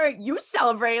fuck aren't you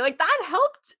celebrating? Like, that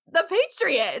helped the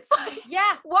Patriots. Like,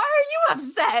 yeah. Why are you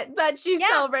upset that she's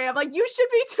celebrating? I'm like, you should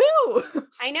be too.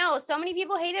 I know. So many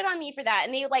people hated on me for that.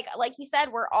 And they like you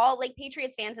said, we're all like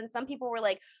Patriots fans. And some people were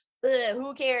like, ugh,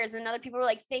 who cares? And other people were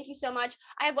like, thank you so much.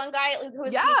 I had one guy who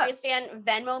was a Patriots fan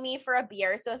Venmo me for a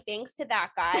beer. So thanks to that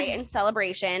guy in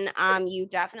celebration. You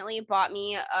definitely bought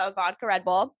me a vodka Red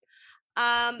Bull.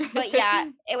 But yeah,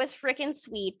 it was freaking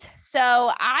sweet. So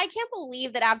I can't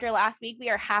believe that after last week, we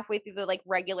are halfway through the like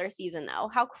regular season though.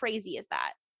 How crazy is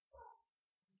that?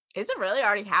 Is it really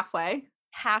already halfway?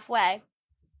 Halfway.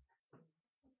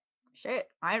 Shit,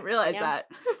 I didn't realize that.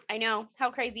 I know.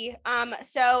 How crazy.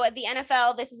 So the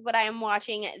NFL, this is what I am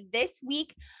watching this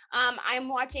week. I'm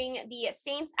watching the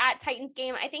Saints at Titans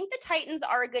game. I think the Titans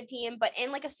are a good team, but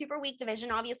in like a super weak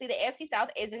division, obviously the AFC South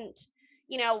isn't,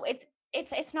 you know,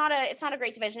 it's not a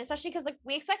great division, especially because like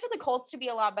we expected the Colts to be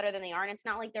a lot better than they are, and it's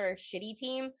not like they're a shitty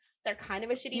team. They're kind of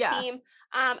a shitty team.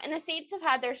 And the Saints have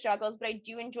had their struggles, but I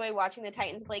do enjoy watching the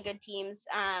Titans play good teams.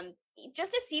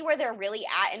 Just to see where they're really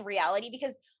at in reality,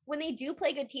 because when they do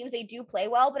play good teams, they do play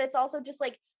well, but it's also just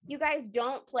like, you guys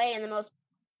don't play in the most,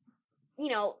 you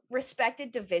know,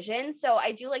 respected division. So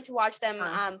I do like to watch them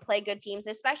play good teams,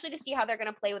 especially to see how they're going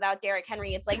to play without Derrick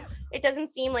Henry. It's like, it doesn't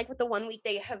seem like with the 1 week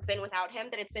they have been without him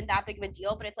that it's been that big of a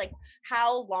deal, but it's like,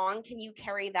 how long can you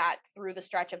carry that through the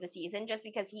stretch of the season, just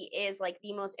because he is like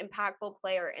the most impactful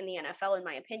player in the NFL, in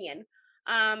my opinion.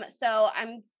 So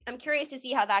I'm curious to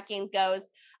see how that game goes.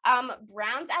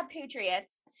 Browns at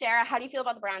Patriots. Sarah, how do you feel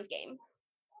about the Browns game?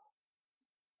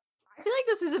 I feel like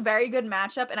this is a very good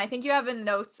matchup, and I think you have in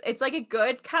notes, it's like a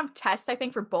good kind of test, I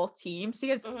think, for both teams,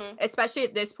 because especially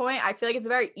at this point, I feel like it's a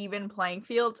very even playing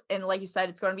field, and like you said,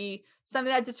 it's going to be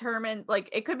something that determines, like,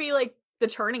 it could be like the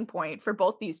turning point for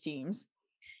both these teams.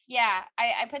 Yeah,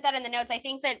 I put that in the notes. I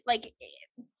think that like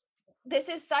this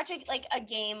is such a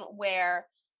game where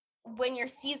when your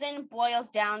season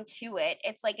boils down to it,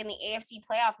 it's like in the AFC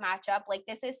playoff matchup, like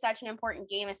this is such an important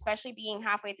game, especially being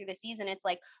halfway through the season. It's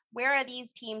like, where are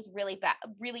these teams really at?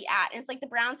 And it's like the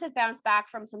Browns have bounced back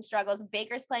from some struggles.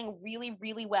 Baker's playing really,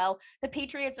 really well. The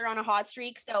Patriots are on a hot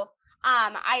streak. So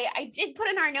I did put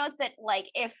in our notes that like,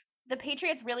 if the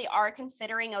Patriots really are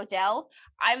considering Odell,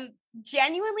 I'm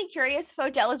genuinely curious if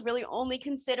Odell is really only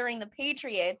considering the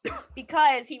Patriots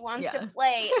because he wants to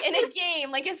play in a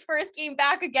game, like his first game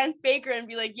back against Baker, and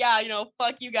be like, yeah, you know,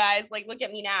 fuck you guys, like, look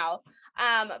at me now.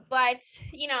 But,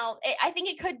 you know, I think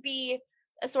it could be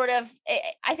a sort of,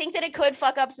 I think that it could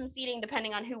fuck up some seeding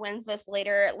depending on who wins this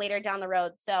later down the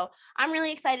road. So I'm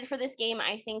really excited for this game.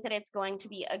 I think that it's going to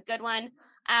be a good one.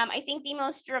 I think the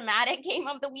most dramatic game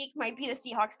of the week might be the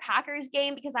Seahawks-Packers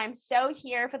game, because I'm so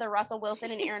here for the Russell Wilson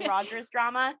and Aaron Rodgers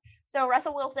drama. So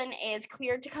Russell Wilson is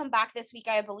cleared to come back this week,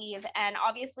 I believe. And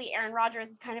obviously Aaron Rodgers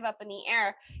is kind of up in the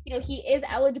air. You know, he is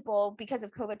eligible because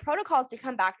of COVID protocols to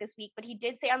come back this week, but he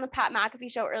did say on the Pat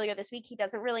McAfee show earlier this week, he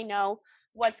doesn't really know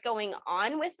what's going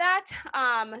on with that.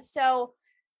 So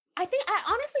I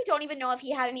honestly don't even know if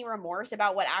he had any remorse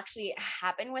about what actually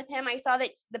happened with him. I saw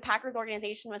that the Packers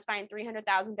organization was fined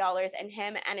 $300,000, and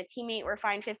him and a teammate were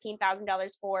fined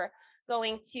 $15,000 for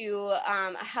going to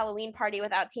a Halloween party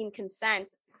without team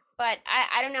consent. But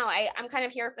I don't know. I'm kind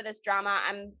of here for this drama.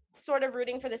 I'm sort of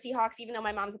rooting for the Seahawks, even though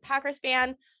my mom's a Packers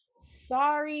fan.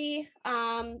 Sorry.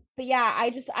 But yeah,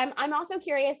 I'm also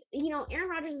curious. You know, Aaron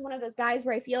Rodgers is one of those guys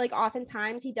where I feel like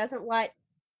oftentimes he doesn't let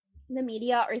the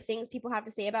media or things people have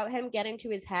to say about him get into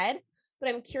his head. But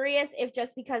I'm curious if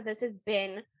just because this has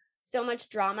been so much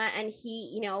drama, and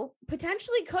he, you know,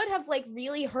 potentially could have like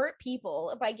really hurt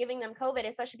people by giving them COVID,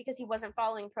 especially because he wasn't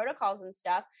following protocols and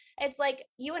stuff. It's like,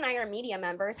 you and I are media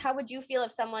members. How would you feel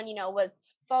if someone, you know, was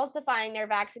falsifying their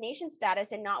vaccination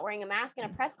status and not wearing a mask in a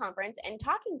press conference and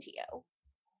talking to you?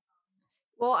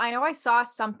 Well, I know I saw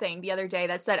something the other day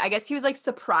that said, I guess he was like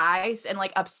surprised and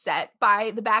like upset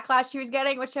by the backlash he was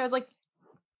getting, which I was like,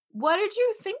 what did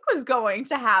you think was going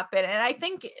to happen? And I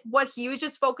think what he was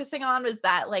just focusing on was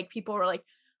that like people were like,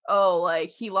 oh, like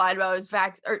he lied about his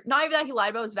or not even that he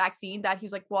lied about his vaccine, that he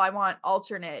was like, well, I want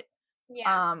alternate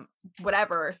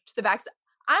whatever to the vaccine.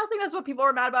 I don't think that's what people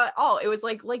were mad about at all. It was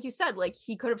like you said, like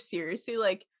he could have seriously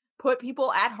like put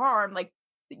people at harm. Like,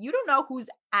 you don't know who's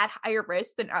at higher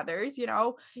risk than others, you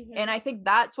know? Mhm. And I think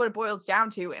that's what it boils down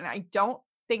to. And I don't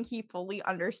think he fully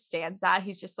understands that.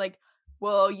 He's just like,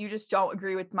 well, you just don't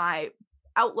agree with my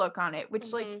outlook on it,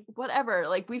 which like, whatever.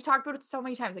 Like, we've talked about it so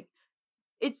many times. Like,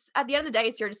 it's at the end of the day,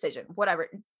 it's your decision, whatever.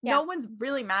 Yeah. No one's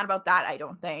really mad about that, I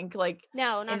don't think. Like,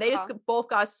 No, not and they at just all. both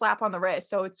got a slap on the wrist.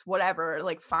 So it's whatever,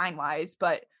 like fine wise.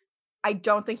 But I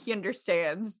don't think he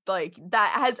understands like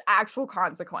that has actual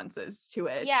consequences to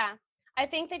it. Yeah. I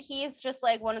think that he's just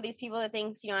like one of these people that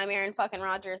thinks, you know, I'm Aaron fucking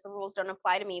Rodgers, the rules don't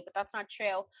apply to me, but that's not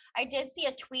true. I did see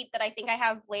a tweet that I think I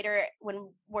have later when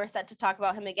we're set to talk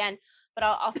about him again, but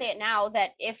I'll say it now,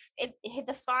 that if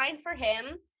the fine for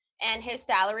him and his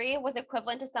salary was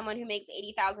equivalent to someone who makes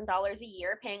 $80,000 a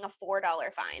year paying a $4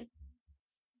 fine.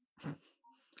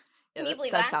 Can you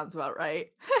believe that? That sounds about right.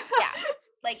 Yeah.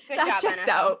 Like, good that job, checks NFL.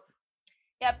 out.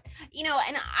 Yep. You know,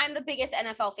 and I'm the biggest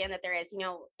NFL fan that there is. You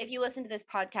know, if you listen to this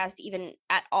podcast even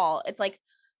at all, it's like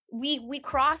we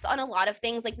cross on a lot of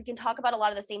things. Like, we can talk about a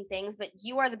lot of the same things, but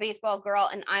you are the baseball girl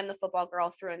and I'm the football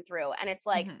girl through and through. And it's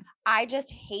like, I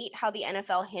just hate how the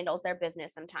NFL handles their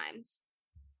business sometimes.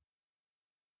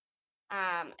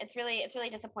 It's really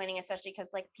disappointing, especially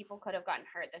because like people could have gotten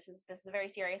hurt. This is a very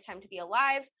serious time to be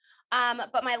alive.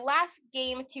 But my last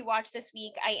game to watch this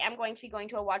week, I am going to be going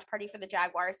to a watch party for the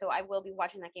Jaguars, so I will be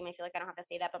watching that game. I feel like I don't have to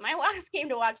say that, but my last game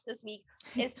to watch this week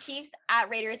is Chiefs at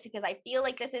Raiders, because I feel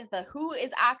like this is the who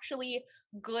is actually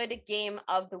good game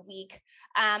of the week.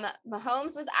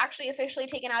 Mahomes was actually officially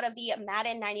taken out of the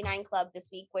Madden 99 club this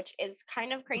week, which is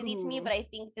kind of crazy to me, but I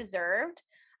think deserved.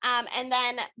 And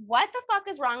then what the fuck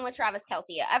is wrong with Travis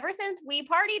Kelce? Ever since we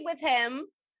partied with him,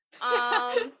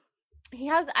 he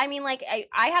has, I mean, like,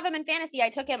 I have him in fantasy. I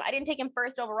didn't take him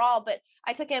first overall, but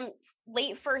I took him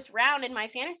late first round in my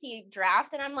fantasy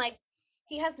draft. And I'm like,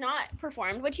 he has not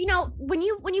performed, which, you know, when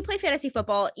you play fantasy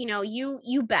football, you know,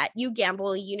 you bet, you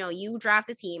gamble, you know, you draft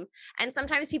a team, and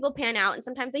sometimes people pan out and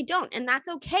sometimes they don't. And that's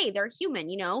okay. They're human,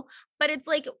 you know, but it's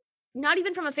like, not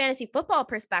even from a fantasy football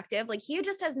perspective, like he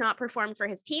just has not performed for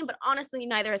his team, but honestly,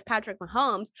 neither has Patrick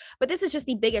Mahomes. But this is just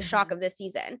the biggest shock of this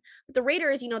season. But the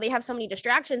Raiders, you know, they have so many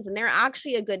distractions and they're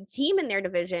actually a good team in their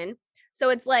division. So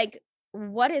it's like,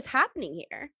 what is happening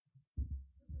here?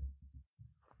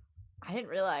 I didn't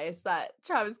realize that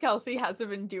Travis Kelce hasn't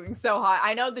been doing so hot.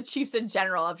 I know the Chiefs in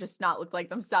general have just not looked like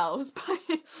themselves, but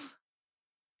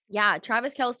yeah,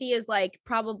 Travis Kelce is like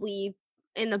probably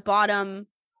in the bottom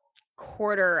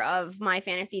quarter of my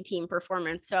fantasy team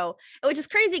performance. So, which is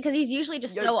crazy because he's usually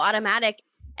just so automatic.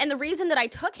 And the reason that I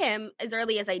took him as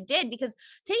early as I did, because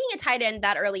taking a tight end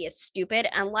that early is stupid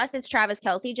unless it's Travis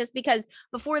Kelce, just because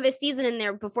before this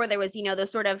season before there was, you know,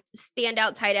 those sort of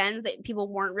standout tight ends that people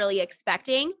weren't really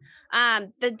expecting,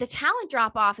 the talent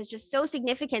drop off is just so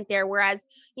significant there. Whereas,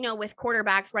 you know, with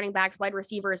quarterbacks, running backs, wide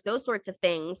receivers, those sorts of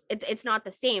things, it's not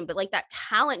the same, but like that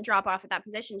talent drop off at that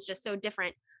position is just so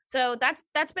different. So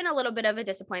that's been a little bit of a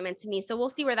disappointment to me. So we'll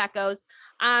see where that goes.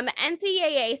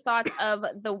 NCAA thoughts of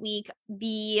the week.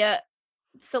 The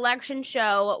selection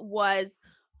show was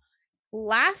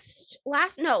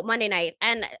Monday night.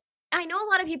 And I know a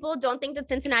lot of people don't think that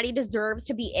Cincinnati deserves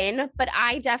to be in, but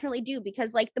I definitely do,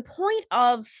 because like the point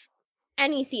of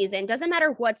any season, doesn't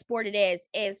matter what sport it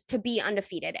is to be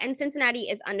undefeated. And Cincinnati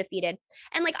is undefeated.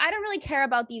 And like, I don't really care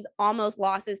about these almost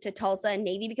losses to Tulsa and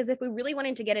Navy, because if we really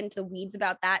wanted to get into the weeds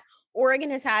about that,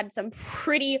 Oregon has had some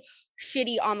pretty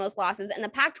shitty almost losses, and the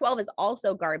Pac-12 is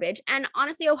also garbage. And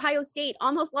honestly, Ohio State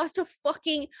almost lost to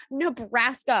fucking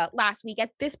Nebraska last week at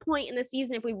this point in the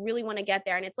season, if we really want to get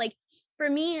there. And it's like, for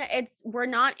me, we're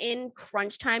not in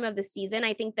crunch time of the season.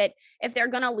 I think that if they're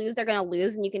going to lose, they're going to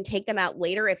lose, and you can take them out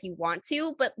later if you want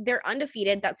to, but they're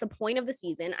undefeated. That's the point of the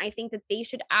season. I think that they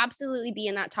should absolutely be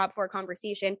in that top 4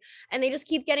 conversation, and they just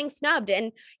keep getting snubbed.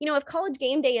 And, you know, if College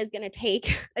Game Day is going to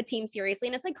take a team seriously,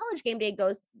 and it's like College Game Day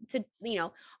goes to, you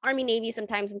know, Army, Navy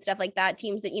sometimes and stuff like that,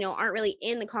 teams that, aren't really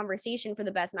in the conversation for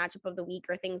the best matchup of the week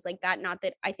or things like that. Not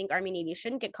that I think Army Navy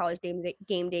shouldn't get college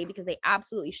game day because they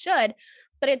absolutely should.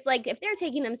 But it's like, if they're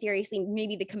taking them seriously,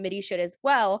 maybe the committee should as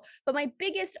well. But my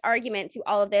biggest argument to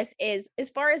all of this is, as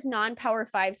far as non-Power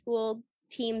 5 school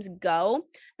teams go,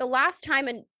 the last time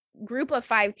a group of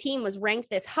 5 team was ranked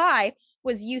this high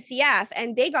was UCF,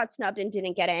 and they got snubbed and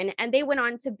didn't get in, and they went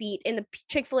on to beat in the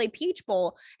Chick-fil-A Peach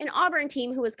Bowl an Auburn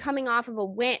team who was coming off of a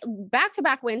win,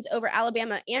 back-to-back wins over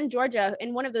Alabama and Georgia,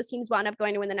 and one of those teams wound up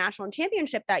going to win the national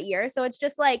championship that year. So it's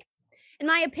just like, in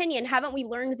my opinion, haven't we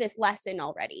learned this lesson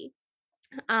already?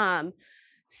 And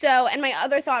my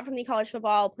other thought from the college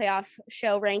football playoff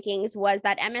show rankings was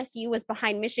that MSU was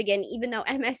behind Michigan, even though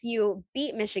MSU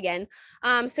beat Michigan.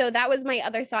 So that was my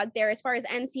other thought there. As far as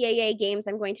NCAA games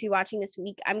I'm going to be watching this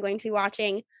week, I'm going to be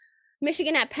watching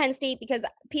Michigan at Penn State because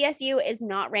PSU is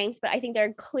not ranked, but I think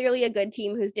they're clearly a good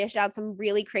team who's dished out some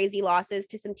really crazy losses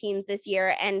to some teams this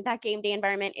year. And that game day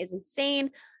environment is insane.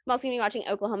 I'm also going to be watching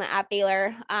Oklahoma at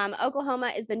Baylor.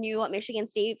 Oklahoma is the new Michigan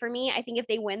State for me. I think if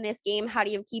they win this game, how do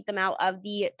you keep them out of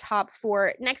the top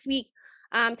 4 next week?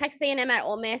 Texas A&M at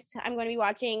Ole Miss. I'm going to be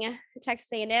watching Texas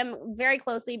A&M very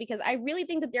closely because I really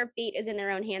think that their fate is in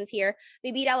their own hands here.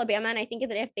 They beat Alabama, and I think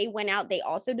that if they win out, they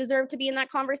also deserve to be in that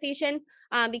conversation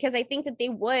because I think that they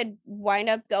would wind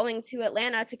up going to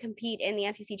Atlanta to compete in the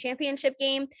SEC championship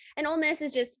game. And Ole Miss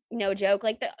is just no joke.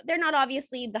 Like they're not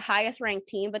obviously the highest ranked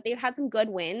team, but they've had some good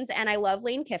wins, and I love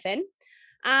Lane Kiffin.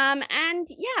 And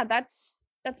yeah, that's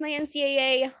my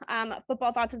NCAA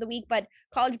football thoughts of the week, but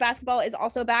college basketball is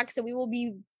also back. So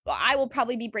I will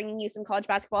probably be bringing you some college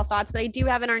basketball thoughts, but I do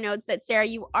have in our notes that, Sarah,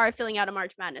 you are filling out a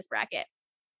March Madness bracket.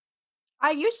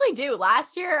 I usually do.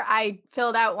 Last year I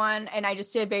filled out one and I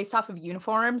just did based off of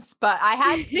uniforms, but I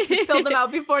had filled them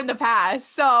out before in the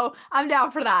past. So I'm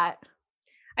down for that.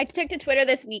 I took to Twitter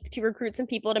this week to recruit some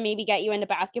people to maybe get you into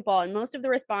basketball. And most of the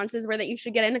responses were that you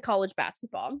should get into college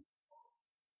basketball.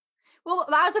 Well,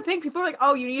 that was the thing. People were like,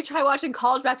 oh, you need to try watching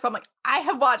college basketball. I'm like, I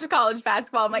have watched college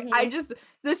basketball. I'm like,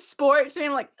 the sport to me,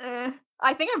 I'm like,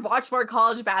 I think I've watched more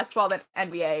college basketball than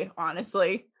NBA,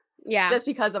 honestly. Yeah. Just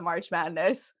because of March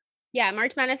Madness. Yeah,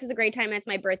 March Madness is a great time. It's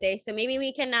my birthday. So maybe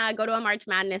we can go to a March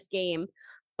Madness game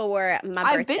for my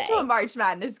birthday. I've been to a March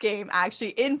Madness game, actually,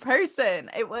 in person.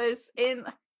 It was in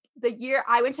the year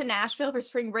I went to Nashville for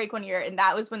spring break one year, and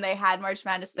that was when they had March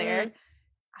Madness there. Mm-hmm.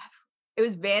 It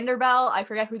was Vanderbilt. I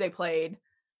forget who they played,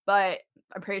 but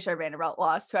I'm pretty sure Vanderbilt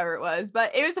lost, whoever it was.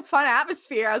 But it was a fun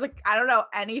atmosphere. I was like, I don't know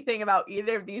anything about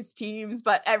either of these teams,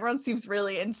 but everyone seems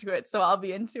really into it, so I'll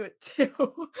be into it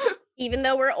too. Even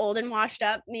though we're old and washed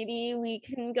up, maybe we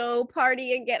can go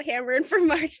party and get hammered for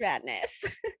March Madness.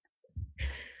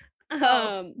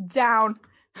 Down.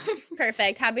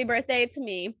 Perfect. Happy birthday to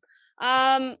me.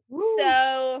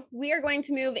 So we are going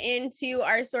to move into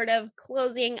our sort of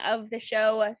closing of the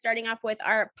show, starting off with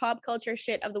our pop culture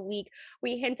shit of the week.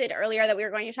 We hinted earlier that we were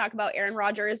going to talk about Aaron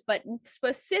Rodgers, but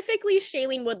specifically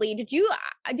Shailene Woodley. Did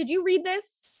you read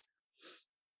this?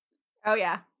 Oh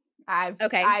yeah.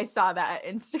 I saw that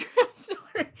Instagram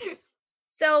story.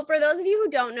 So for those of you who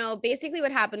don't know, basically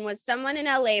what happened was someone in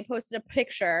LA posted a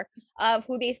picture of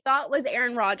who they thought was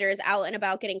Aaron Rodgers out and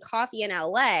about getting coffee in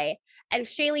LA. And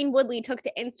Shailene Woodley took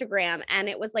to Instagram, and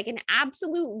it was like an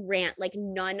absolute rant like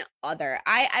none other.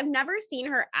 I've never seen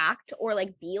her act or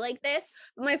like be like this.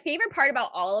 But my favorite part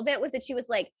about all of it was that she was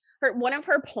like, one of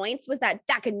her points was that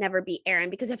could never be Aaron,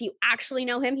 because if you actually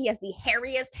know him, he has the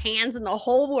hairiest hands in the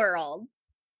whole world.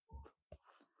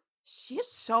 She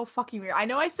is so fucking weird. I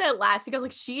know I said it last because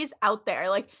like she's out there.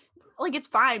 Like it's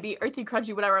fine, be earthy,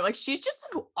 crunchy, whatever. Like she's just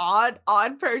an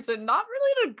odd person, not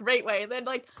really in a great way. And then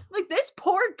like this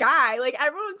poor guy, like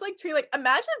everyone's like treating, like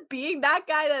imagine being that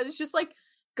guy that is just like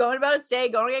going about his day,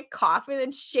 going to get coffee, and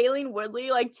then Shailene Woodley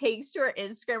like takes to her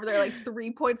Instagram with their like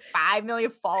 3.5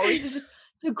 million followers and just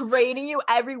degrading you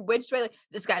every which way. Like,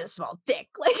 this guy's a small dick.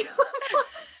 Like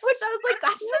which I was like,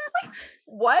 that's just like,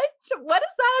 what does that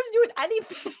have to do with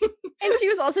anything? And she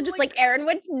was also just like Aaron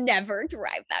would never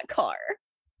drive that car.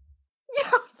 Yeah,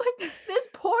 I was like, this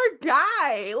poor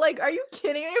guy. Like, are you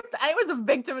kidding me? If I was a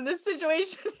victim in this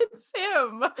situation, it's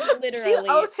him. Literally. She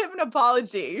owes him an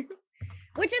apology.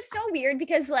 Which is so weird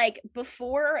because, like,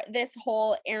 before this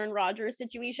whole Aaron Rodgers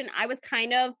situation, I was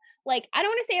kind of like, I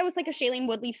don't want to say I was like a Shailene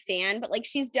Woodley fan, but like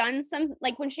she's done some,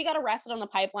 like when she got arrested on the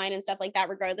pipeline and stuff like that,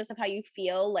 regardless of how you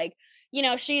feel, like, you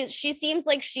know, she seems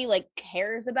like she like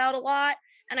cares about a lot.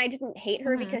 And I didn't hate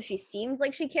her because she seems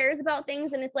like she cares about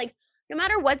things. And it's like, no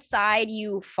matter what side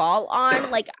you fall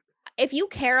on, like if you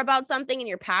care about something and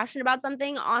you're passionate about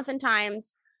something,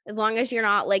 oftentimes as long as you're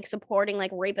not like supporting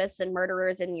like rapists and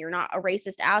murderers and you're not a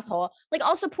racist asshole, like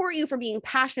I'll support you for being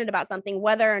passionate about something,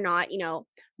 whether or not, you know,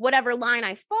 whatever line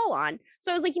I fall on.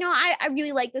 So I was like, you know, I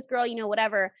really like this girl, you know,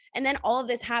 whatever. And then all of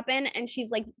this happened and she's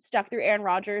like stuck through Aaron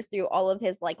Rodgers through all of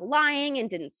his like lying and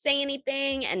didn't say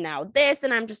anything. And now this,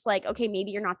 and I'm just like, okay, maybe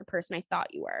you're not the person I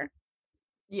thought you were.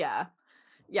 Yeah.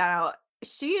 Yeah, no,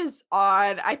 she is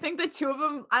odd. I think the two of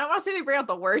them, I don't want to say they bring out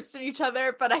the worst in each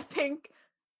other, but I think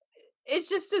it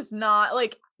just is not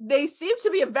like they seem to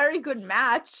be a very good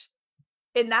match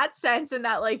in that sense, in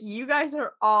that like you guys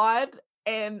are odd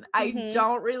and I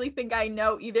don't really think I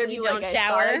know either of you like I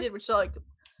thought I did, which are like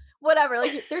whatever,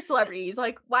 like they're celebrities,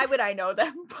 like why would I know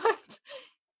them? But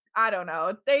I don't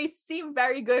know, they seem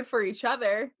very good for each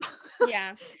other.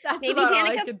 Yeah. That's maybe about all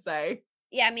I could say.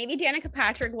 Yeah, maybe Danica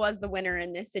Patrick was the winner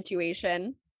in this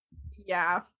situation.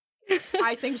 Yeah.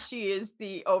 I think she is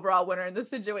the overall winner in this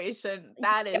situation.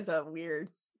 That is a weird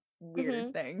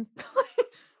thing.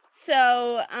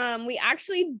 So we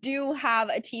actually do have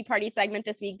a tea party segment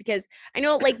this week because I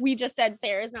know, like we just said,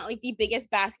 Sarah's not like the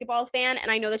biggest basketball fan,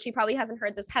 and I know that she probably hasn't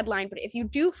heard this headline, but if you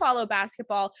do follow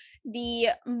basketball, the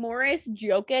Morris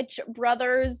Jokic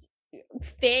brothers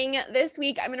thing this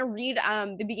week, I'm going to read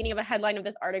the beginning of a headline of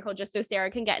this article just so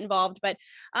Sarah can get involved, but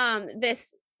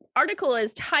this article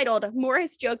is titled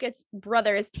 "Morris Jokic's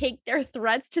brothers take their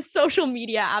threats to social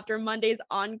media after Monday's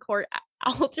on-court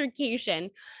altercation.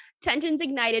 Tensions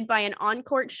ignited by an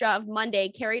on-court shove Monday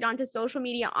carried onto social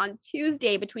media on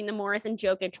Tuesday between the Morris and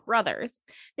Jokic brothers.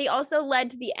 They also led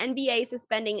to the NBA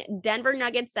suspending Denver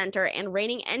Nuggets center and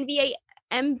reigning NBA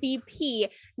MVP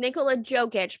Nikola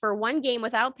Jokic for one game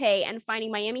without pay and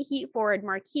fining Miami Heat forward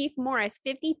Markieff Morris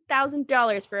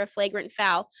 $50,000 for a flagrant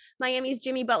foul. Miami's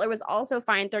Jimmy Butler was also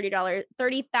fined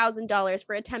 $30,000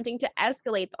 for attempting to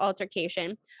escalate the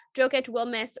altercation. Jokic will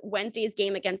miss Wednesday's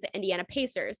game against the Indiana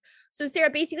Pacers. So Sarah,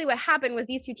 basically what happened was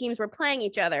these two teams were playing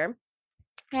each other.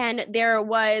 And there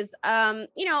was, a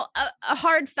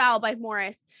hard foul by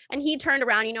Morris, and he turned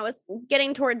around, was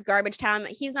getting towards garbage time.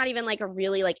 He's not even like a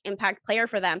really like impact player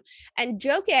for them. And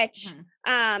Jokic,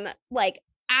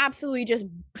 absolutely just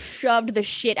shoved the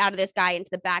shit out of this guy into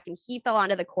the back, and he fell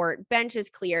onto the court. Bench is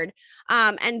cleared.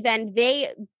 And then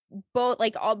they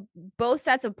both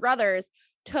sets of brothers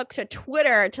took to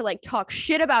Twitter to like talk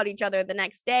shit about each other the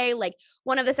next day. Like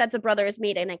one of the sets of brothers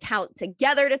made an account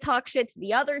together to talk shit to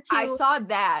the other two. I saw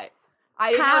that.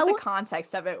 I didn't know what the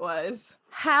context of it was.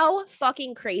 How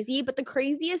fucking crazy. But the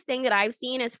craziest thing that I've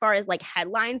seen as far as like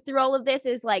headlines through all of this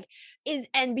is like, is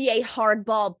NBA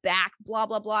hardball back? Blah,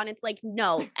 blah, blah. And it's like,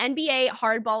 no, NBA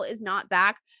hardball is not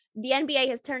back. The NBA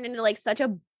has turned into like such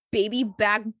a baby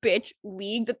back bitch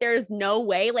league that there's no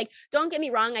way. Like, don't get me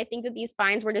wrong, I think that these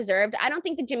fines were deserved. I don't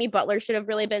think that Jimmy Butler should have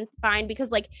really been fined,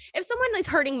 because like if someone is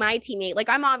hurting my teammate, like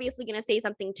I'm obviously going to say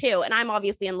something too, and I'm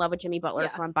obviously in love with Jimmy Butler,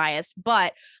 so I'm biased,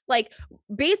 but like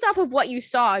based off of what you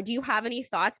saw, do you have any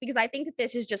thoughts? Because I think that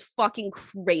this is just fucking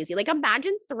crazy. Like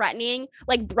imagine threatening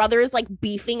like brothers like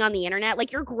beefing on the internet.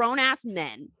 Like you're grown ass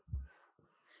men.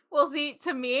 Well, see,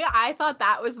 to me, I thought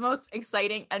that was the most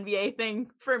exciting NBA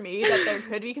thing for me that there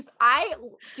could be, because I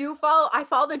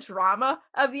follow the drama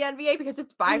of the NBA because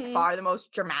it's by far the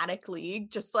most dramatic league.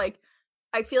 Just like,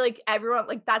 I feel like everyone,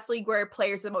 like that's the league where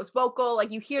players are the most vocal,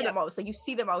 like you hear the most, like you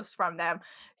see the most from them.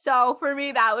 So for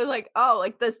me, that was like, oh,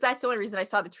 like that's the only reason I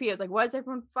saw the tweet. I was like, what is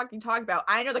everyone fucking talking about?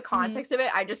 I know the context of it.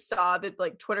 I just saw the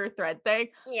like Twitter thread thing.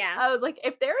 Yeah. I was like,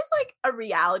 if there was like a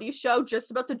reality show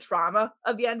just about the drama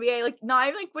of the NBA, like not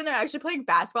even like when they're actually playing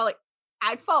basketball, like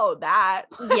I'd follow that.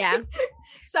 Yeah.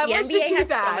 The NBA has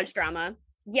so much drama.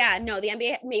 Yeah, no, the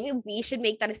NBA, maybe we should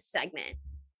make that a segment.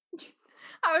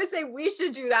 I would say we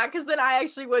should do that, because then I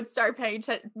actually would start paying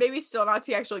attention, maybe still not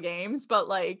to actual games, but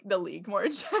like the league more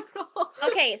in general.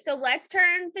 Okay, so let's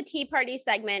turn the tea party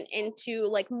segment into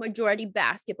like majority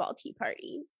basketball tea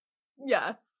party.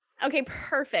 Yeah. Okay,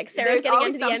 perfect. Sarah's getting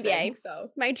into the NBA. So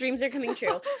my dreams are coming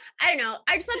true. I don't know.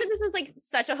 I just thought that this was like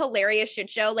such a hilarious shit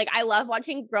show. Like I love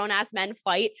watching grown ass men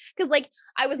fight, because like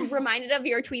I was reminded of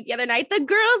your tweet the other night. The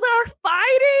girls are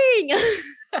fighting.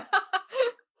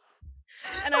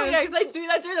 And I tweeted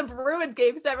that during the Bruins game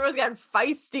because everyone's getting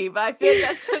feisty, but I feel like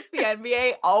that's just the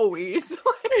NBA always.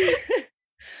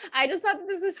 I just thought that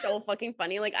this was so fucking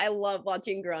funny. Like I love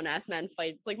watching grown ass men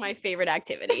fight. It's like my favorite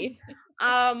activity.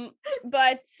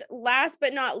 But last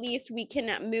but not least, we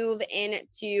can move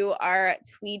into our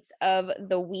tweets of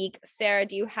the week. Sarah,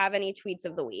 do you have any tweets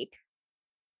of the week?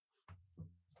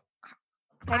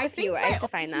 I have a few. I have to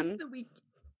find them.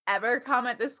 Ever come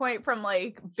at this point from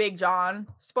like Big John,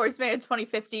 Sportsman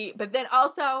 2050, but then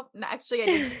also actually I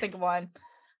did just think of one.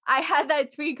 I had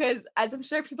that tweet because, as I'm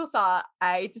sure people saw,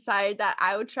 I decided that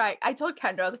I would try. I told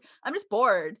Kendra, I was like, I'm just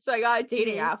bored. So I got a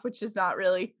dating app, which is not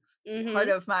really part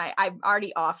of I'm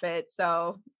already off it.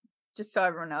 So just so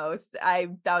everyone knows, that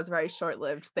was a very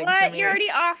short-lived thing for What? me. You're already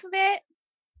off of it?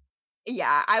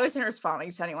 Yeah, I wasn't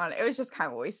responding to anyone. It was just kind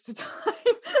of a waste of time.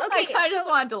 Okay, I just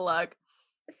wanted to look.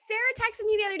 Sarah texted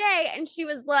me the other day and she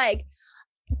was like,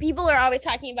 people are always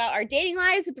talking about our dating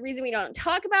lives, but the reason we don't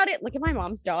talk about it, look at my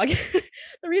mom's dog.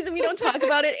 The reason we don't talk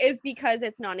about it is because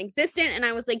it's non-existent. And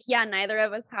I was like, yeah, neither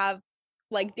of us have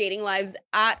like dating lives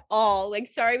at all. Like,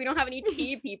 sorry, we don't have any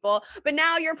tea, people. But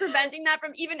now you're preventing that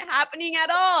from even happening at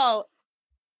all.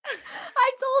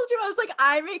 I told you, I was like,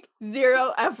 I make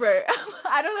zero effort.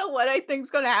 I don't know what I think's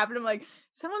gonna happen. I'm like,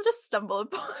 someone just stumbled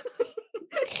upon me.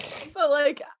 But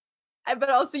like, but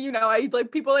also, I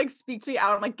like people like speak to me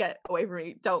out. I'm like, get away from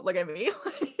me. Don't look at me.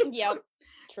 Yep.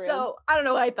 True. So I don't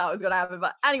know what I thought was gonna happen.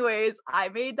 But anyways, I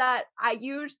made that. I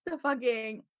used the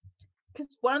fucking,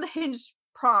 because one of the Hinge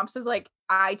prompts was like,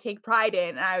 I take pride in.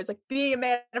 And I was like, being a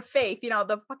man of faith,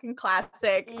 the fucking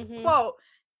classic quote.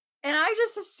 And I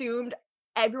just assumed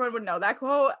everyone would know that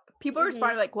quote. People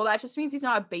responded like, well, that just means he's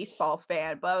not a baseball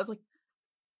fan. But I was like,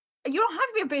 you don't have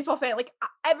to be a baseball fan. Like,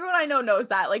 everyone I know knows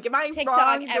that. Like, am I TikTok,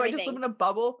 wrong? Do everything. I just live in a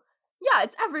bubble? Yeah,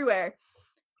 it's everywhere.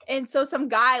 And so some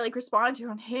guy like responded to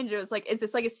her on Hinge. It was like, is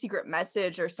this like a secret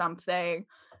message or something?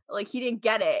 Like, he didn't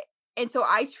get it. And so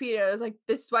I tweeted, I was like,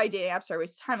 this is why dating apps are a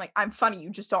waste of time. Like, I'm funny, you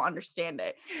just don't understand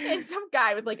it. And some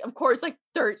guy with like, of course, like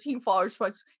 13 followers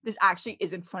was, this actually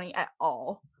isn't funny at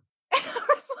all. And I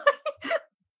was like,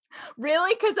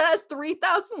 really? Because it has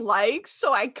 3,000 likes.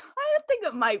 So I kind of think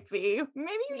it might be.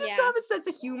 Maybe you just don't have a sense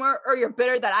of humor, or you're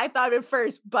bitter that I thought it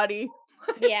first, buddy.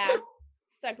 Yeah.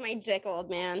 Suck my dick, old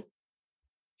man.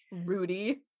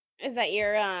 Rudy. Is that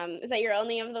your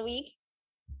only of the week?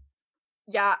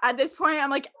 Yeah, at this point, I'm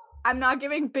like, I'm not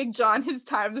giving Big John his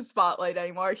time to spotlight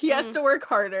anymore. He has to work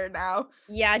harder now.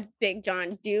 Yeah, Big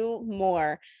John, do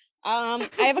more. I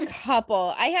have a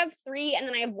couple. I have 3, and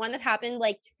then I have one that happened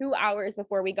like 2 hours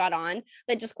before we got on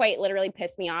that just quite literally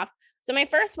pissed me off. So my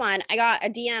first one, I got a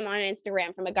DM on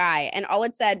Instagram from a guy, and all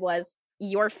it said was,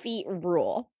 "Your feet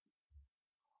rule."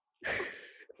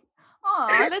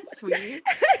 Aw, that's sweet.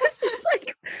 It's just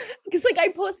like, because like I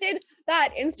posted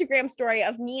that Instagram story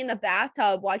of me in the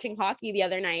bathtub watching hockey the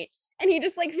other night, and he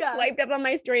just like swiped up on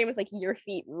my story and was like, "Your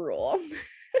feet rule."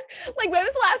 Like, when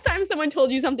was the last time someone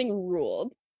told you something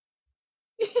ruled?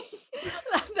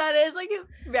 That is like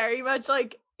a very much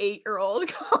like 8-year-old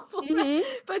compliment,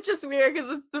 but just weird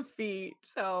because it's the feet.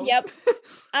 So yep.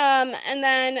 And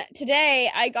then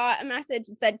today I got a message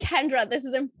that said, "Kendra, this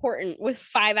is important," with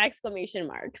 5 exclamation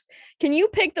marks. "Can you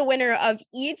pick the winner of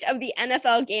each of the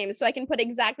NFL games so I can put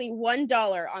exactly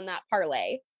 $1 on that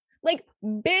parlay?" Like,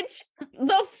 bitch,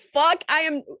 the fuck?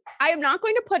 I am not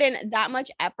going to put in that much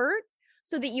effort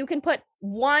so that you can put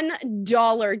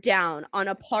 $1 down on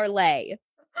a parlay.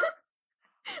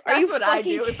 That's what I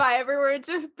do. If I ever were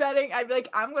just betting, I'd be like,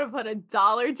 I'm gonna put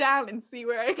 $1 down and see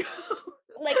where I go.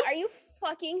 Like, are you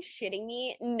fucking shitting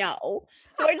me? No.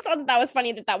 So I just thought that was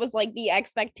funny that was like the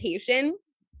expectation.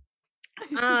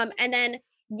 And then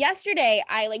yesterday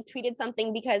I like tweeted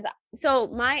something because I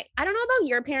don't know about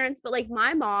your parents, but like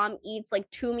my mom eats like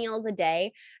 2 meals a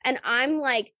day, and I'm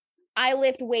like, I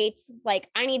lift weights, like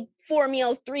I need 4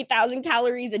 meals, 3,000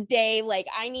 calories a day. Like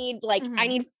I need I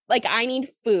need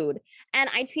food. And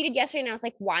I tweeted yesterday and I was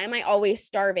like, why am I always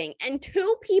starving? And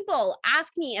 2 people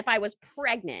asked me if I was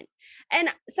pregnant.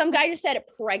 And some guy just said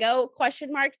 "prego?" ?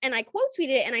 And I quote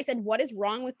tweeted it and I said, "What is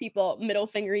wrong with people?" Middle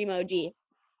finger emoji.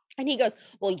 And he goes,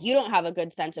 "Well, you don't have a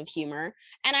good sense of humor."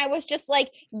 And I was just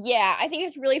like, yeah, I think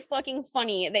it's really fucking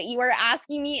funny that you are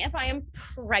asking me if I am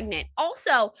pregnant.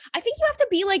 Also, I think you have to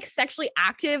be like sexually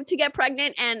active to get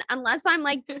pregnant. And unless I'm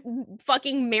like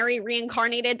fucking Mary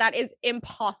reincarnated, that is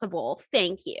impossible.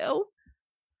 Thank you.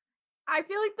 I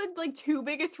feel like the like 2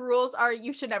 biggest rules are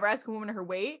you should never ask a woman her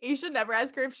weight. You should never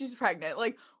ask her if she's pregnant.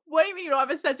 Like, what do you mean you don't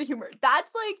have a sense of humor?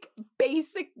 That's like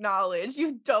basic knowledge.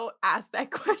 You don't ask that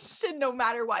question no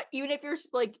matter what. Even if you're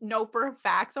like, know for a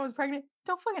fact someone's pregnant,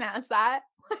 don't fucking ask that.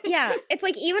 Yeah, it's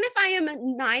like, even if I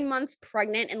am 9 months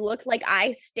pregnant and look like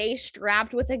I stay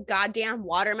strapped with a goddamn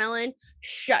watermelon,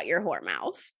 shut your whore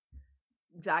mouth.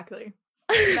 Exactly.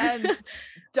 Then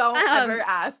don't ever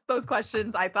ask those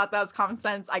questions. I thought that was common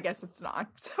sense. I guess it's not.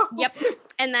 So. Yep.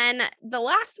 And then the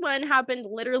last one happened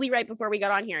literally right before we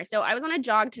got on here. So I was on a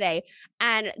jog today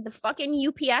and the fucking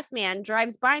UPS man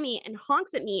drives by me and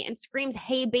honks at me and screams,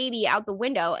 "Hey baby," out the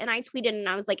window. And I tweeted and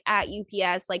I was like, at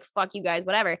UPS, like, fuck you guys,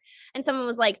 whatever. And someone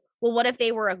was like, well, what if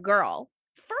they were a girl?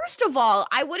 First of all,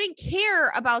 I wouldn't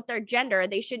care about their gender.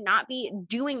 They should not be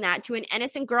doing that to an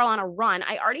innocent girl on a run.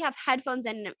 I already have headphones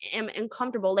in and am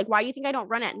uncomfortable. Like, why do you think I don't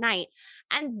run at night?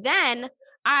 And then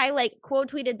I like quote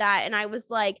tweeted that and I was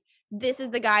like, this is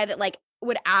the guy that like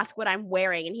would ask what I'm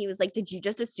wearing. And he was like, did you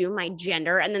just assume my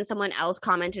gender? And then someone else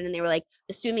commented and they were like,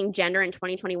 assuming gender in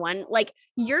 2021. Like,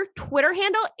 your Twitter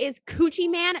handle is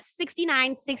Coochie Man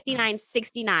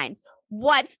 696969.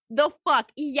 What the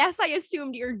fuck? Yes, I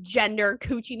assumed your gender,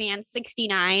 Coochie Man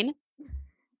 69.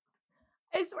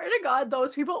 I swear to God,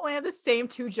 those people only have the same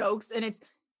 2 jokes, and it's,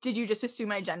 did you just assume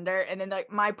my gender? And then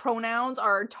like my pronouns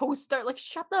are toaster. Like,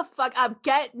 shut the fuck up.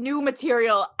 Get new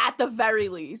material at the very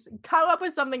least. Come up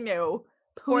with something new,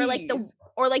 please.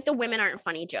 Or like the women aren't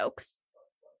funny jokes.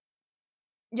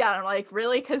 Yeah, I'm like,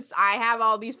 really? Because I have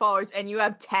all these followers and you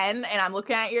have 10, and I'm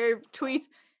looking at your tweets.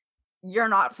 You're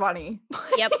not funny.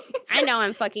 Yep. I know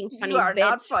I'm fucking funny, You are bitch.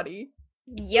 not funny.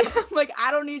 Yep. Like, I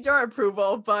don't need your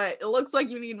approval, but it looks like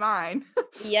you need mine.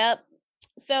 Yep.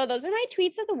 So those are my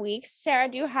tweets of the week. Sarah,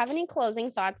 do you have any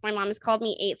closing thoughts? My mom has called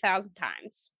me 8,000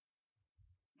 times.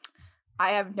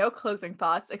 I have no closing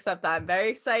thoughts, except that I'm very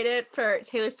excited for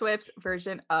Taylor Swift's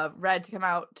version of Red to come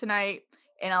out tonight,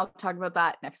 and I'll talk about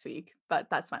that next week.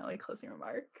 But that's my only closing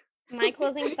remark. My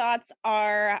closing thoughts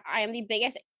are, I am the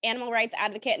biggest animal rights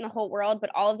advocate in the whole world, but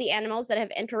all of the animals that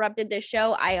have interrupted this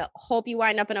show, I hope you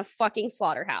wind up in a fucking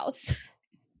slaughterhouse.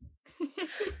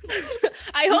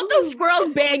 I hope those squirrels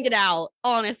banged it out,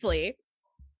 honestly.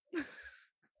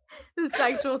 The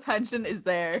sexual tension is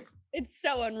there. It's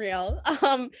so unreal.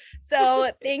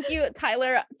 So thank you,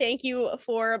 Tyler. Thank you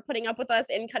for putting up with us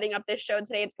and cutting up this show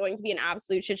today. It's going to be an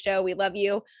absolute shit show. We love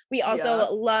you. We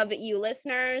also love you,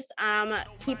 listeners.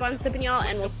 Keep on sipping, y'all,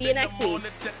 and we'll see you next week.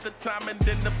 Check the time and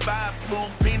then the vibe. Smooth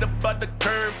peanut butter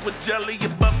curves with jelly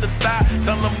above the thigh.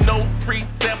 Tell them no free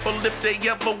sample if they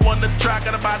ever want to try.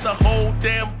 Gotta buy the whole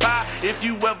damn pie. If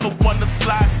you ever want to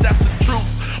slice, that's the truth.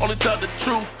 Only tell the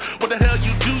truth. What the hell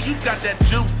you do? You got that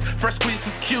juice. Fresh squeeze too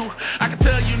cute. I can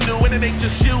tell you new, and it ain't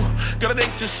just you. Girl, it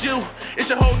ain't just you. It's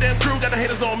your whole damn crew. Got the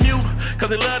haters on mute, cause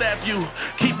they love that view.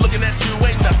 Keep looking at you,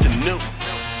 ain't nothing new.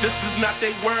 This is not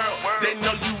their world. They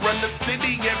know you run the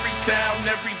city, every town,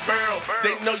 every borough.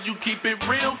 They know you keep it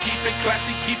real, keep it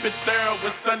classy, keep it thorough. When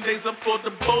Sundays are for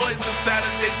the boys, the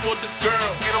Saturdays for the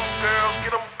girls. Get them, girl,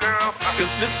 get them, girl.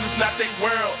 Cause this is not their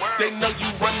world. They know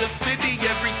you run the city,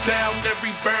 every town,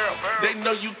 every borough. They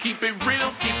know you keep it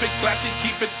real, keep it classy,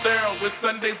 keep it thorough. When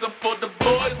Sundays are for the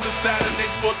boys, the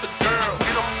Saturdays for the girls.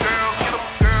 Get them, girl, get them,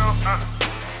 girl.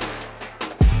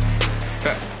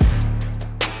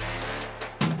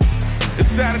 It's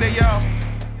Saturday, y'all.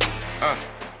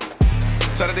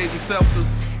 Saturdays and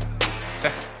Celsius.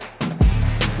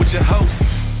 With your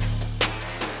hosts,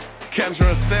 Kendra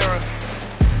and Sarah.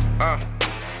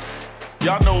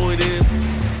 Y'all know who it is.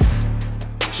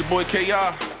 It's your boy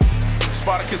KR.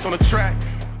 Spartacus on the track.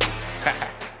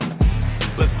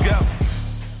 Let's go.